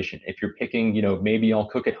inflation, if you're picking, maybe I'll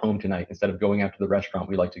cook at home tonight instead of going out to the restaurant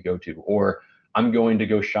we like to go to, or I'm going to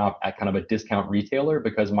go shop at kind of a discount retailer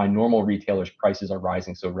because my normal retailer's prices are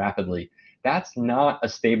rising so rapidly, that's not a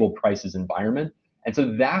stable prices environment. And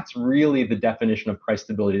so that's really the definition of price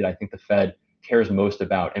stability that I think the Fed cares most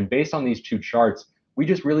about. And based on these two charts, we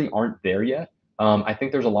just really aren't there yet. I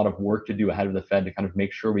think there's a lot of work to do ahead of the Fed to kind of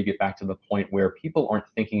make sure we get back to the point where people aren't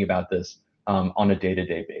thinking about this on a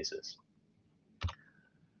day-to-day basis.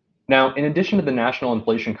 Now, in addition to the national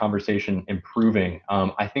inflation conversation improving,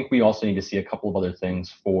 I think we also need to see a couple of other things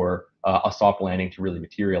for a soft landing to really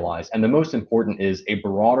materialize. And the most important is a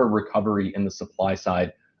broader recovery in the supply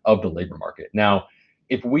side of the labor market. Now,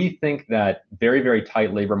 if we think that very, very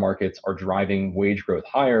tight labor markets are driving wage growth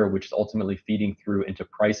higher, which is ultimately feeding through into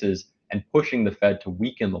prices and pushing the Fed to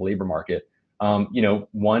weaken the labor market,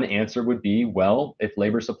 one answer would be, well, if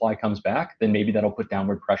labor supply comes back, then maybe that'll put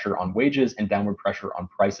downward pressure on wages and downward pressure on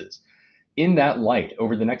prices. In that light,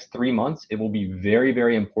 over the next 3 months, it will be very,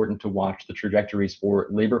 very important to watch the trajectories for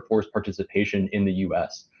labor force participation in the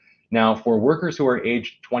US. Now, for workers who are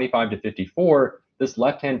aged 25 to 54, this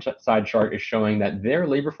left-hand side chart is showing that their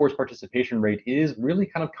labor force participation rate is really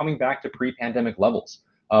kind of coming back to pre-pandemic levels,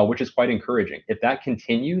 which is quite encouraging. If that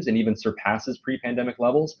continues and even surpasses pre-pandemic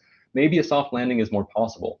levels, maybe a soft landing is more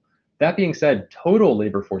possible. That being said, total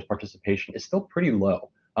labor force participation is still pretty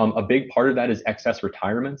low. A big part of that is excess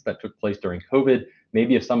retirements that took place during COVID.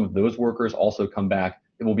 Maybe if some of those workers also come back,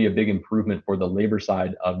 it will be a big improvement for the labor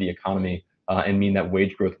side of the economy and mean that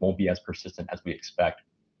wage growth won't be as persistent as we expect.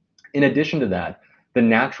 In addition to that, the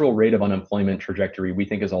natural rate of unemployment trajectory we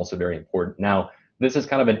think is also very important. Now, this is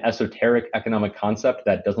kind of an esoteric economic concept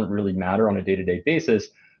that doesn't really matter on a day-to-day basis,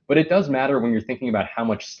 but it does matter when you're thinking about how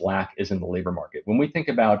much slack is in the labor market. When we think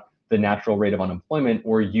about the natural rate of unemployment,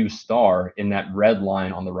 or U star in that red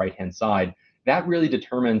line on the right-hand side, that really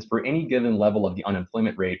determines for any given level of the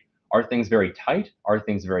unemployment rate, are things very tight? Are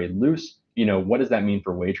things very loose? What does that mean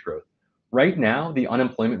for wage growth? Right now, the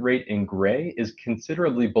unemployment rate in gray is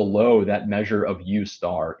considerably below that measure of U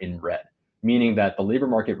star in red, meaning that the labor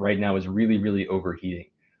market right now is really, really overheating.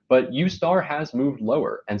 But U star has moved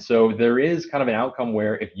lower. And so there is kind of an outcome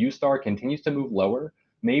where if U star continues to move lower,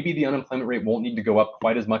 maybe the unemployment rate won't need to go up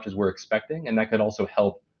quite as much as we're expecting. And that could also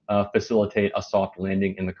help facilitate a soft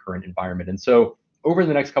landing in the current environment. And so over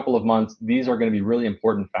the next couple of months, these are going to be really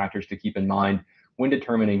important factors to keep in mind when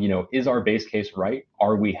determining, is our base case right?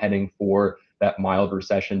 Are we heading for that mild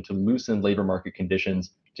recession to loosen labor market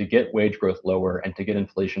conditions, to get wage growth lower and to get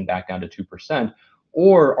inflation back down to 2%?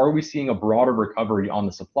 Or are we seeing a broader recovery on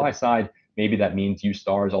the supply side? Maybe that means U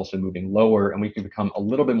star is also moving lower and we can become a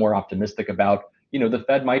little bit more optimistic about, the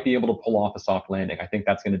Fed might be able to pull off a soft landing. I think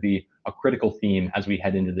that's going to be a critical theme as we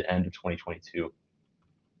head into the end of 2022.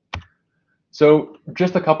 So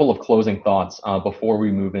just a couple of closing thoughts before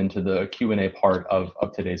we move into the Q&A part of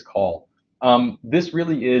today's call. This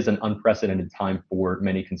really is an unprecedented time for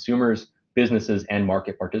many consumers, businesses, and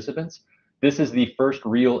market participants. This is the first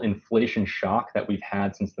real inflation shock that we've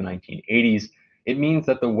had since the 1980s. It means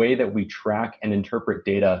that the way that we track and interpret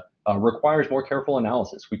data requires more careful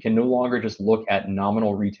analysis. We can no longer just look at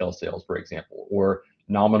nominal retail sales, for example, or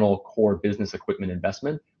nominal core business equipment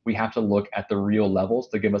investment. We have to look at the real levels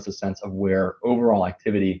to give us a sense of where overall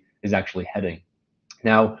activity is actually heading.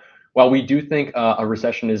 Now, while we do think a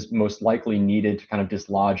recession is most likely needed to kind of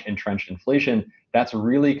dislodge entrenched inflation, that's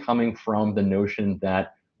really coming from the notion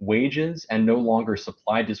that wages and no longer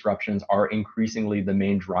supply disruptions are increasingly the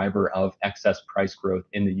main driver of excess price growth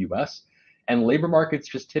in the US. And labor markets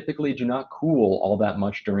just typically do not cool all that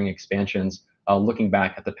much during expansions, looking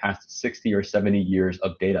back at the past 60 or 70 years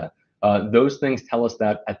of data. Those things tell us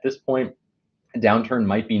that at this point, a downturn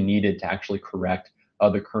might be needed to actually correct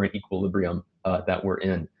the current equilibrium that we're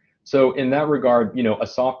in. So in that regard, a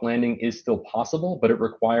soft landing is still possible, but it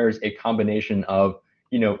requires a combination of,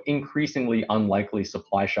 increasingly unlikely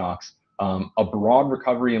supply shocks. A broad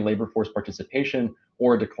recovery in labor force participation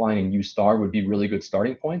or a decline in U star would be really good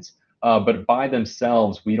starting points. But by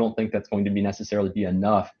themselves, we don't think that's going to be necessarily be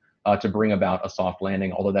enough to bring about a soft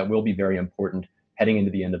landing, although that will be very important heading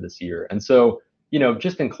into the end of this year. And so,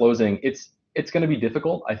 just in closing, it's going to be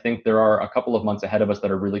difficult. I think there are a couple of months ahead of us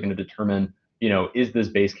that are really going to determine, is this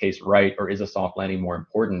base case right, or is a soft landing more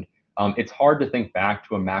important? It's hard to think back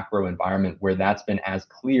to a macro environment where that's been as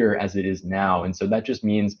clear as it is now. And so that just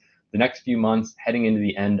means the next few months heading into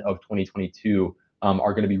the end of 2022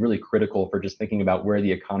 are going to be really critical for just thinking about where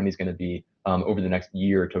the economy is going to be over the next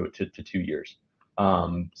year to 2 years.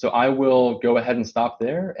 So I will go ahead and stop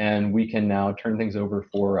there, and we can now turn things over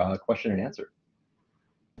for question and answer.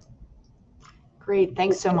 Great.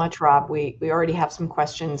 Thanks so much, Rob. We already have some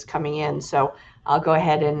questions coming in, so I'll go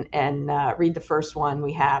ahead and read the first one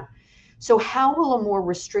we have. So how will a more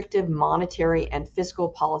restrictive monetary and fiscal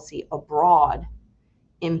policy abroad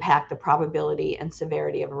impact the probability and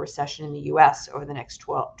severity of a recession in the US over the next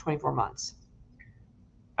 24 months?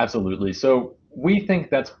 Absolutely. So we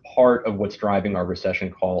think that's part of what's driving our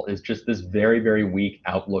recession call is just this very, very weak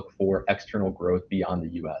outlook for external growth beyond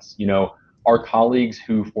the US. Our colleagues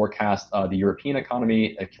who forecast the European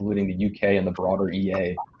economy, including the UK and the broader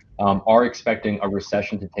EA, are expecting a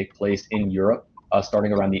recession to take place in Europe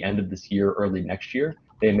starting around the end of this year, early next year.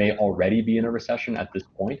 They may already be in a recession at this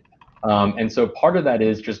point. And so part of that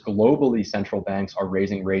is just globally, central banks are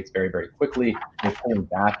raising rates very, very quickly. They're pulling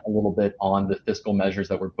back a little bit on the fiscal measures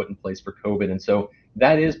that were put in place for COVID. And so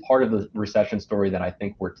that is part of the recession story that I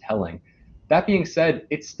think we're telling. That being said,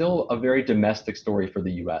 it's still a very domestic story for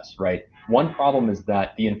the US, right? One problem is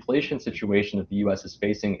that the inflation situation that the US is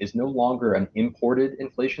facing is no longer an imported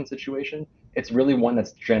inflation situation. It's really one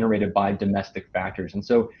that's generated by domestic factors. And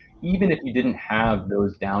so even if you didn't have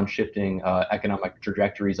those downshifting economic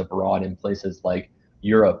trajectories abroad in places like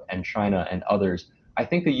Europe and China and others, I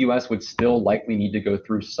think the US would still likely need to go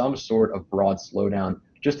through some sort of broad slowdown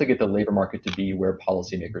just to get the labor market to be where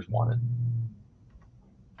policymakers want it.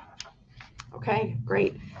 Okay,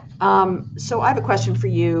 great. So I have a question for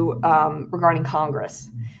you regarding Congress.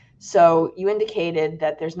 So you indicated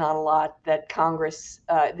that there's not a lot that Congress,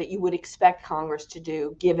 that you would expect Congress to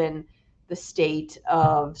do, given the state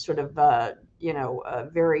of sort of, a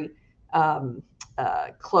very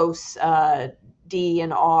close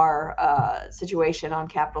D&R situation on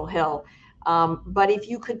Capitol Hill. But if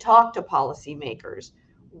you could talk to policymakers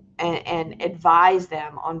and advise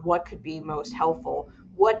them on what could be most helpful,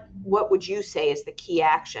 what would you say is the key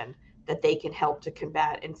action that they can help to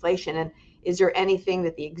combat inflation? And is there anything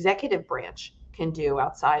that the executive branch can do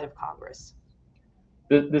outside of Congress?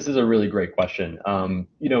 This is a really great question.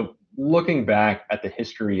 Looking back at the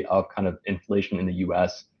history of kind of inflation in the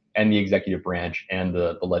US and the executive branch and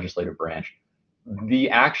the legislative branch, the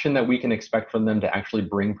action that we can expect from them to actually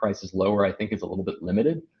bring prices lower, I think, is a little bit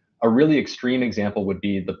limited. A really extreme example would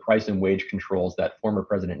be the price and wage controls that former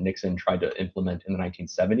President Nixon tried to implement in the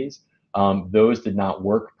 1970s. Those did not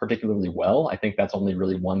work particularly well. I think that's only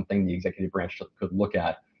really one thing the executive branch could look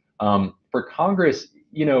at. For Congress,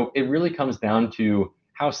 it really comes down to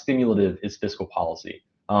how stimulative is fiscal policy.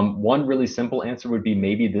 One really simple answer would be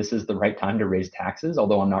maybe this is the right time to raise taxes,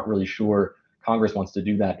 although I'm not really sure Congress wants to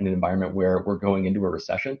do that in an environment where we're going into a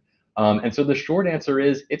recession. And so the short answer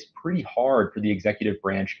is it's pretty hard for the executive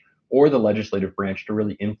branch or the legislative branch to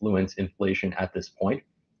really influence inflation at this point.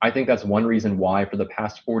 I think that's one reason why for the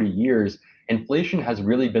past 40 years, inflation has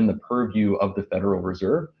really been the purview of the Federal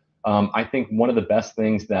Reserve. I think one of the best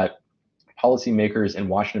things that policymakers in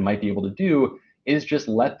Washington might be able to do is just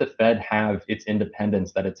let the Fed have its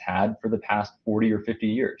independence that it's had for the past 40 or 50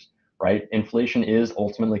 years, right? Inflation is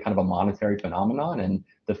ultimately kind of a monetary phenomenon, and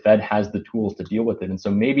the Fed has the tools to deal with it. And so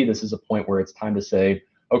maybe this is a point where it's time to say,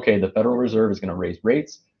 okay, the Federal Reserve is going to raise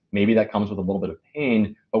rates. Maybe that comes with a little bit of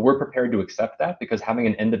pain, but we're prepared to accept that because having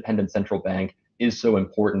an independent central bank is so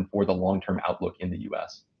important for the long-term outlook in the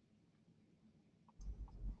US.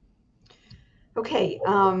 Okay,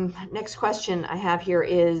 next question I have here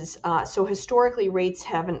is, so historically rates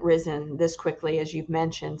haven't risen this quickly, as you've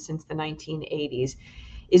mentioned, since the 1980s.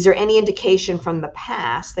 Is there any indication from the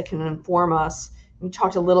past that can inform us, we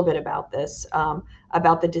talked a little bit about this,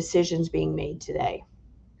 about the decisions being made today?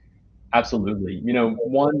 Absolutely.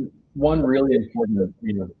 One really important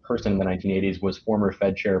person in the 1980s was former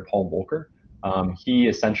Fed Chair Paul Volcker. He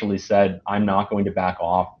essentially said, "I'm not going to back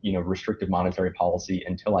off restrictive monetary policy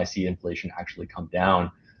until I see inflation actually come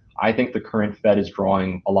down." I think the current Fed is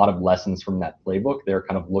drawing a lot of lessons from that playbook. They're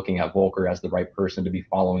kind of looking at Volcker as the right person to be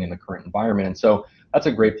following in the current environment. And so that's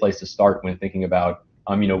a great place to start when thinking about,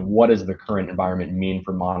 what does the current environment mean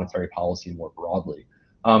for monetary policy more broadly?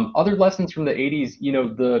 Other lessons from the 80s,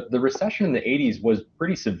 the recession in the 80s was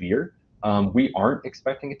pretty severe. We aren't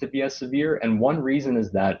expecting it to be as severe. And one reason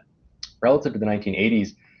is that relative to the 1980s,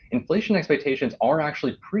 inflation expectations are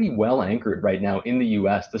actually pretty well anchored right now in the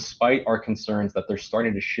US, despite our concerns that they're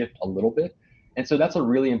starting to shift a little bit. And so that's a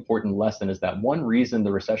really important lesson, is that one reason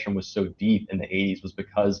the recession was so deep in the 80s was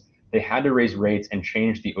because they had to raise rates and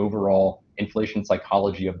change the overall inflation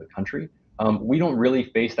psychology of the country. We don't really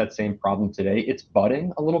face that same problem today. It's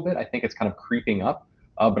budding a little bit. I think it's kind of creeping up,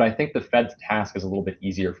 but I think the Fed's task is a little bit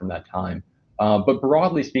easier from that time. But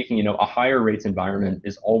broadly speaking, a higher rates environment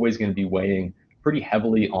is always going to be weighing pretty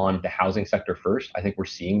heavily on the housing sector first. I think we're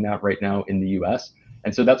seeing that right now in the U.S.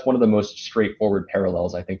 And so that's one of the most straightforward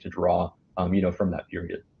parallels, I think, to draw, from that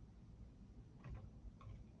period.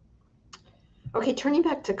 Okay, turning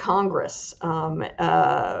back to Congress, from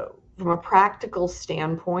a practical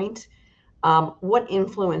standpoint, what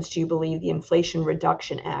influence do you believe the Inflation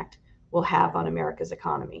Reduction Act will have on America's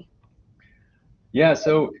economy? Yeah,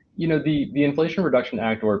 so the Inflation Reduction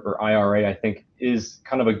Act, or IRA, I think is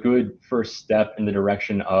kind of a good first step in the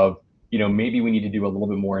direction of maybe we need to do a little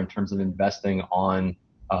bit more in terms of investing on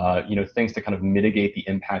things to kind of mitigate the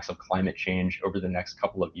impacts of climate change over the next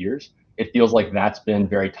couple of years. It feels like that's been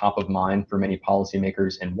very top of mind for many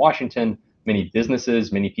policymakers in Washington, many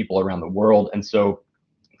businesses, many people around the world, and so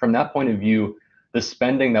from that point of view, the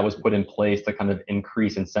spending that was put in place to kind of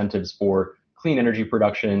increase incentives for clean energy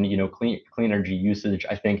production, clean energy usage,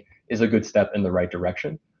 I think is a good step in the right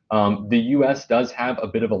direction. The U.S. does have a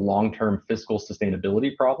bit of a long-term fiscal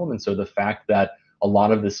sustainability problem, and so the fact that a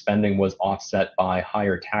lot of the spending was offset by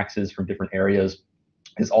higher taxes from different areas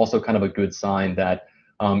is also kind of a good sign that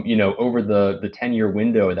over the 10-year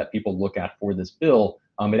window that people look at for this bill,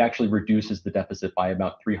 it actually reduces the deficit by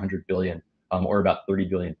about 300 billion, or about 30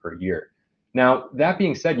 billion per year. Now, that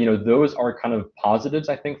being said, those are kind of positives,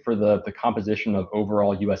 I think, for the composition of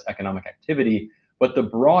overall U.S. economic activity, but the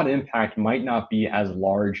broad impact might not be as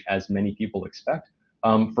large as many people expect.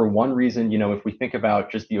 For one reason, if we think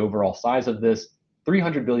about just the overall size of this,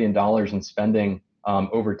 $300 billion in spending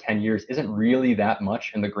over 10 years isn't really that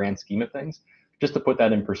much in the grand scheme of things. Just to put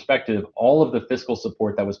that in perspective, all of the fiscal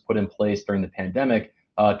support that was put in place during the pandemic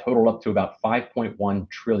totaled up to about 5.1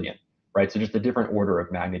 trillion. Right, so just a different order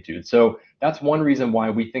of magnitude. So that's one reason why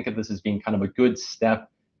we think of this as being kind of a good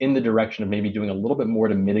step in the direction of maybe doing a little bit more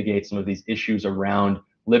to mitigate some of these issues around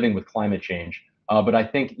living with climate change. But I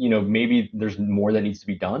think maybe there's more that needs to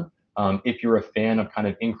be done. If you're a fan of kind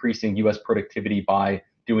of increasing U.S. productivity by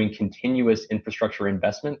doing continuous infrastructure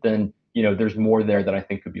investment, then there's more there that I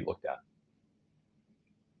think could be looked at.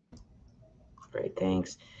 Great,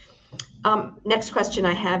 thanks. Next question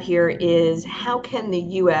I have here is, how can the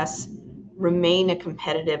U.S. remain a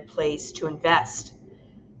competitive place to invest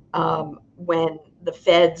when the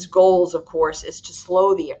Fed's goals, of course, is to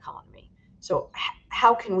slow the economy? So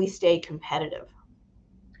how can we stay competitive?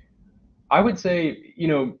 I would say,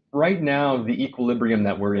 right now, the equilibrium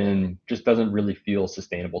that we're in just doesn't really feel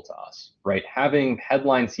sustainable to us, right? Having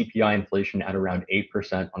headline CPI inflation at around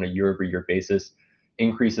 8% on a year-over-year basis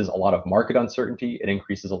increases a lot of market uncertainty. It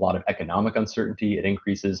increases a lot of economic uncertainty. It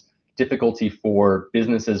increases difficulty for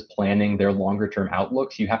businesses planning their longer term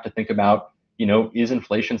outlooks. You have to think about, is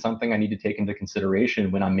inflation something I need to take into consideration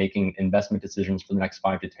when I'm making investment decisions for the next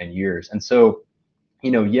 5 to 10 years? And so,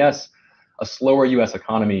 yes, a slower US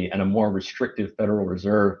economy and a more restrictive Federal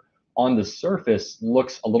Reserve on the surface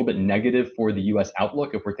looks a little bit negative for the US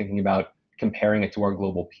outlook if we're thinking about comparing it to our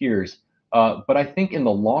global peers. But I think in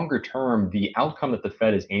the longer term, the outcome that the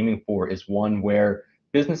Fed is aiming for is one where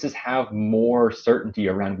businesses have more certainty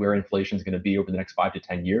around where inflation is going to be over the next 5 to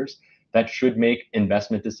 10 years. That should make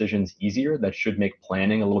investment decisions easier. That should make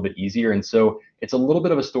planning a little bit easier. And so it's a little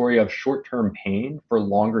bit of a story of short-term pain for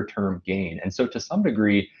longer-term gain. And so to some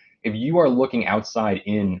degree, if you are looking outside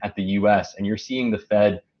in at the US and you're seeing the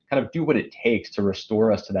Fed kind of do what it takes to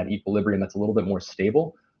restore us to that equilibrium that's a little bit more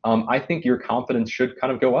stable, I think your confidence should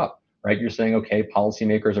kind of go up, right? You're saying, okay,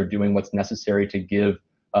 policymakers are doing what's necessary to give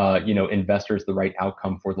investors the right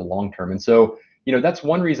outcome for the long term. And so, that's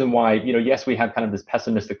one reason why, yes, we have kind of this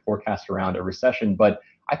pessimistic forecast around a recession, but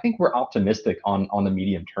I think we're optimistic on the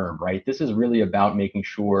medium term, right? This is really about making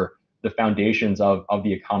sure the foundations of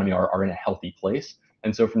the economy are in a healthy place.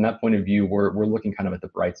 And so from that point of view, we're looking kind of at the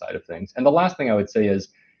bright side of things. And the last thing I would say is,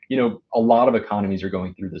 a lot of economies are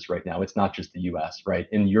going through this right now. It's not just the US, right?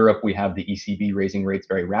 In Europe, we have the ECB raising rates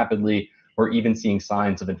very rapidly. We're even seeing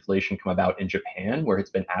signs of inflation come about in Japan, where it's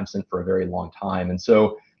been absent for a very long time. And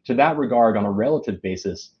so, to that regard, on a relative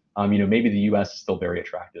basis, maybe the U.S. is still very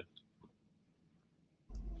attractive.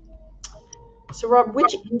 So, Rob,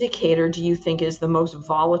 which indicator do you think is the most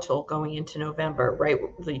volatile going into November? Right,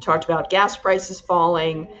 you talked about gas prices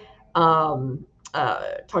falling,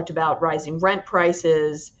 talked about rising rent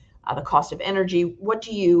prices, the cost of energy. What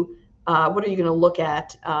are you going to look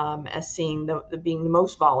at as seeing being the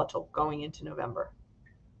most volatile going into November?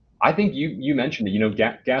 I think you mentioned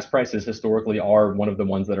it. Gas prices historically are one of the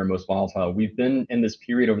ones that are most volatile. We've been in this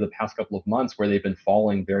period over the past couple of months where they've been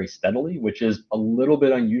falling very steadily, which is a little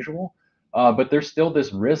bit unusual. But there's still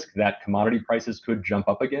this risk that commodity prices could jump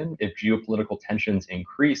up again if geopolitical tensions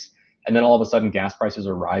increase, and then all of a sudden gas prices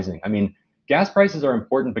are rising. I mean, gas prices are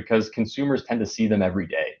important because consumers tend to see them every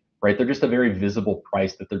day, right? They're just a very visible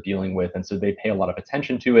price that they're dealing with, and so they pay a lot of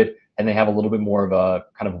attention to it, and they have a little bit more of a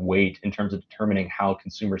kind of weight in terms of determining how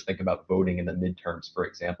consumers think about voting in the midterms, for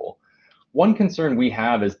example. One concern we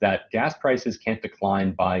have is that gas prices can't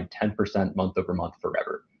decline by 10% month over month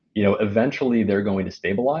forever. Eventually they're going to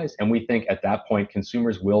stabilize, and we think at that point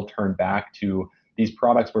consumers will turn back to these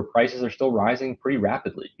products where prices are still rising pretty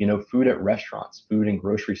rapidly. Food at restaurants, food in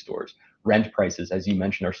grocery stores, rent prices, as you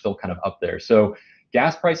mentioned, are still kind of up there. So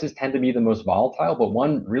gas prices tend to be the most volatile, but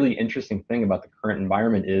one really interesting thing about the current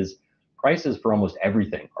environment is prices for almost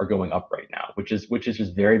everything are going up right now, which is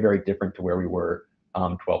just very, very different to where we were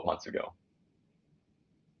 12 months ago.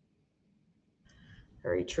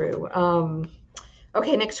 Very true.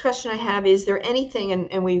 Okay, next question I have, is there anything,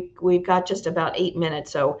 and we've got just about 8 minutes,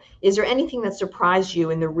 so is there anything that surprised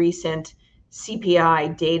you in the recent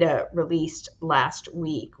CPI data released last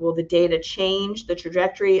week? Will the data change the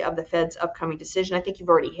trajectory of the Fed's upcoming decision? I think you've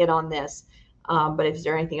already hit on this, but is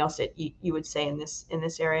there anything else that you would say in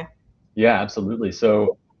this area? Yeah, absolutely.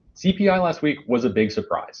 So CPI last week was a big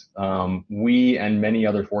surprise. We and many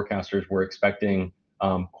other forecasters were expecting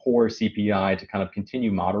core CPI to kind of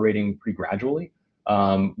continue moderating pretty gradually.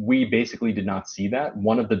 We basically did not see that.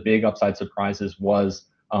 One of the big upside surprises was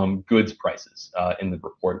goods prices in the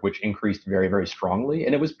report, which increased very, very strongly,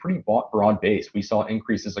 and it was pretty broad based. We saw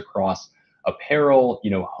increases across apparel,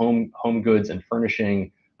 home goods and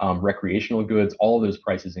furnishing, recreational goods. All of those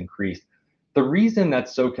prices increased. The reason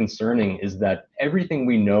that's so concerning is that everything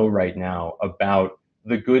we know right now about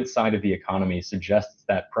the goods side of the economy suggests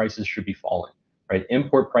that prices should be falling, right?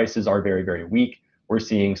 Import prices are very, very weak. We're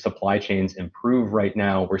seeing supply chains improve right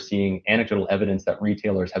now. We're seeing anecdotal evidence that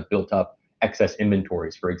retailers have built up excess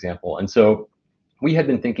inventories, for example. And so we had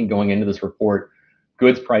been thinking going into this report,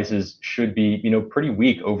 goods prices should be, pretty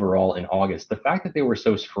weak overall in August. The fact that they were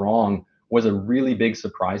so strong was a really big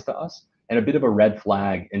surprise to us and a bit of a red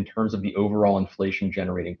flag in terms of the overall inflation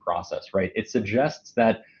generating process, right? It suggests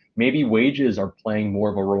that maybe wages are playing more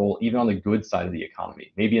of a role even on the good side of the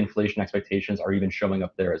economy. Maybe inflation expectations are even showing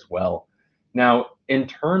up there as well. Now, in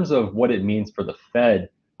terms of what it means for the Fed,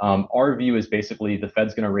 our view is basically the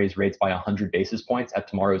Fed's going to raise rates by 100 basis points at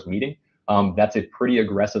tomorrow's meeting. That's a pretty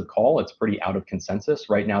aggressive call. It's pretty out of consensus.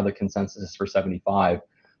 Right now, the consensus is for 75.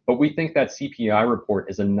 But we think that CPI report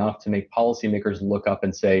is enough to make policymakers look up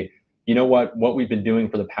and say, you know what we've been doing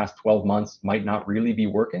for the past 12 months might not really be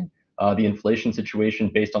working. The inflation situation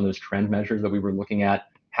based on those trend measures that we were looking at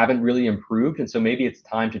haven't really improved. And so maybe it's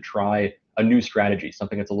time to try a new strategy,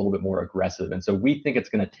 something that's a little bit more aggressive. And so we think it's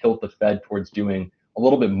going to tilt the Fed towards doing a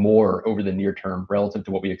little bit more over the near term relative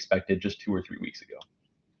to what we expected just 2 or 3 weeks ago.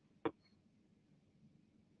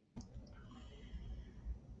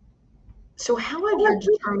 So how have your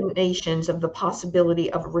determinations of the possibility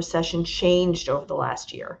of a recession changed over the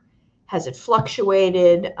last year? Has it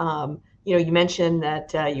fluctuated? You mentioned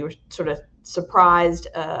that you were sort of surprised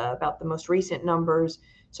about the most recent numbers.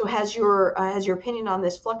 So has your opinion on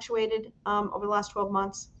this fluctuated over the last 12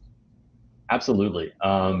 months? Absolutely.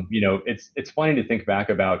 It's funny to think back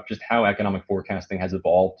about just how economic forecasting has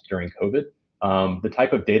evolved during COVID. The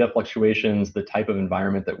type of data fluctuations, the type of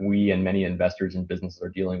environment that we and many investors and businesses are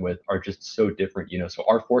dealing with are just so different. So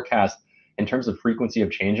our forecast in terms of frequency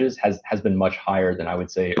of changes has been much higher than I would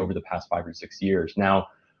say over the past 5 or 6 years. Now,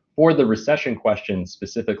 for the recession question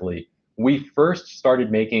specifically, we first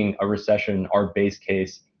started making a recession our base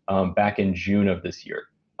case back in June of this year.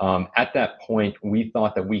 At that point, we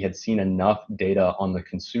thought that we had seen enough data on the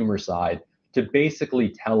consumer side to basically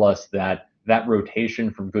tell us that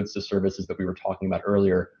rotation from goods to services that we were talking about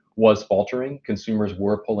earlier was faltering. Consumers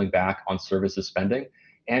were pulling back on services spending,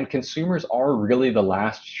 and consumers are really the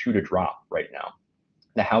last shoe to drop right now.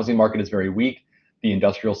 The housing market is very weak. The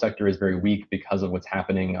industrial sector is very weak because of what's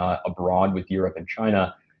happening abroad with Europe and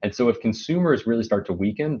China. And so if consumers really start to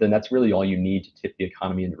weaken, then that's really all you need to tip the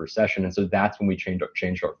economy into recession. And so that's when we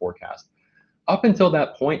changed our forecast. Up until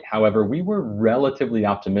that point, however, we were relatively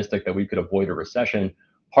optimistic that we could avoid a recession,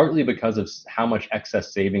 partly because of how much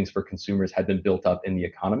excess savings for consumers had been built up in the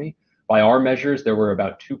economy. By our measures, there were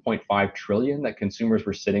about 2.5 trillion that consumers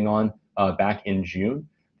were sitting on back in June.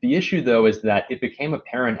 The issue, though, is that it became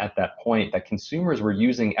apparent at that point that consumers were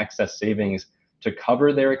using excess savings to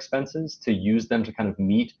cover their expenses, to use them to kind of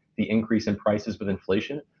meet the increase in prices with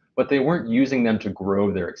inflation, but they weren't using them to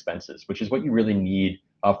grow their expenses, which is what you really need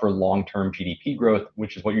for long-term GDP growth,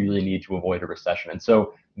 which is what you really need to avoid a recession. And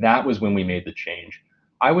so that was when we made the change.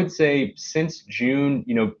 I would say since June,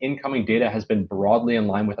 incoming data has been broadly in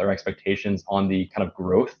line with our expectations on the kind of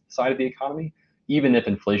growth side of the economy, even if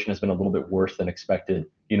inflation has been a little bit worse than expected,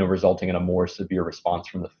 resulting in a more severe response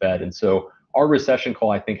from the Fed. And so our recession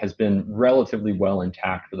call, I think, has been relatively well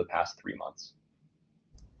intact for the past 3 months.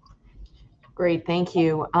 Great, thank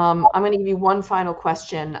you. I'm going to give you one final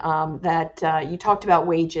question that you talked about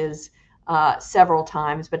wages several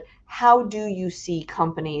times, but how do you see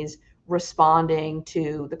companies responding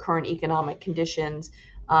to the current economic conditions?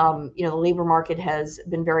 The labor market has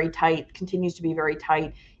been very tight, continues to be very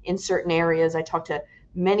tight in certain areas. I talked to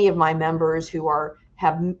many of my members who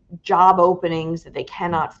have job openings that they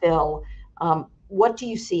cannot fill. What do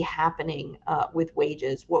you see happening with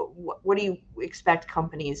wages? What do you expect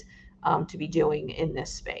companies to be doing in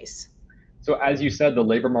this space? So as you said, the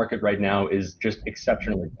labor market right now is just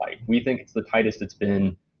exceptionally tight. We think it's the tightest it's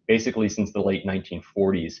been basically since the late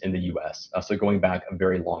 1940s in the US, so going back a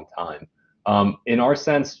very long time. In our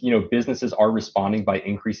sense, businesses are responding by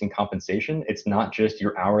increasing compensation. It's not just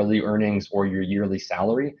your hourly earnings or your yearly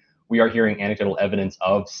salary. We are hearing anecdotal evidence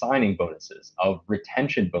of signing bonuses, of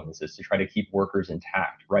retention bonuses to try to keep workers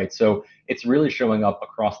intact, right? So it's really showing up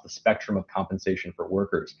across the spectrum of compensation for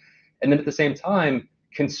workers. And then at the same time,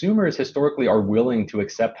 consumers historically are willing to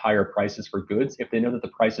accept higher prices for goods if they know that the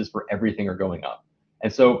prices for everything are going up.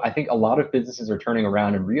 And so I think a lot of businesses are turning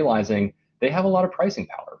around and realizing they have a lot of pricing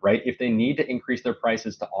power, right? If they need to increase their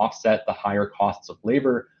prices to offset the higher costs of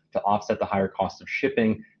labor, to offset the higher costs of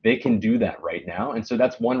shipping, they can do that right now. And so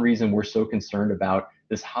that's one reason we're so concerned about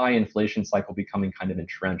this high inflation cycle becoming kind of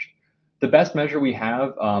entrenched. The best measure we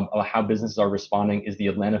have of how businesses are responding is the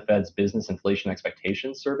Atlanta Fed's Business Inflation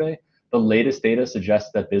Expectations Survey. The latest data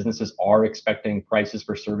suggests that businesses are expecting prices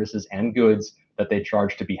for services and goods that they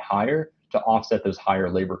charge to be higher to offset those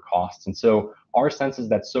higher labor costs. And so our sense is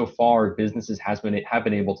that so far businesses have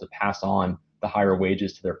been able to pass on the higher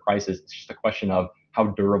wages to their prices. It's just a question of how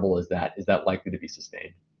durable is that? Is that likely to be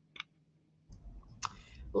sustained?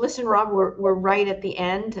 Listen, Rob, we're right at the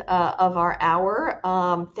end of our hour.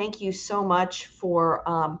 Thank you so much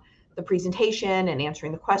for the presentation and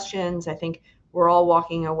answering the questions. I think we're all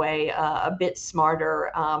walking away a bit smarter,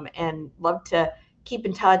 and love to keep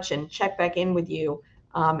in touch and check back in with you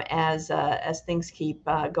as things keep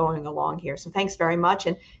going along here. So thanks very much,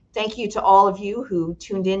 and thank you to all of you who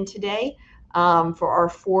tuned in today for our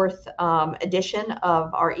fourth edition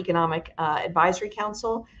of our Economic Advisory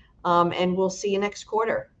Council. And we'll see you next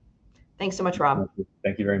quarter. Thanks so much, Rob.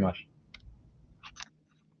 Thank you very much.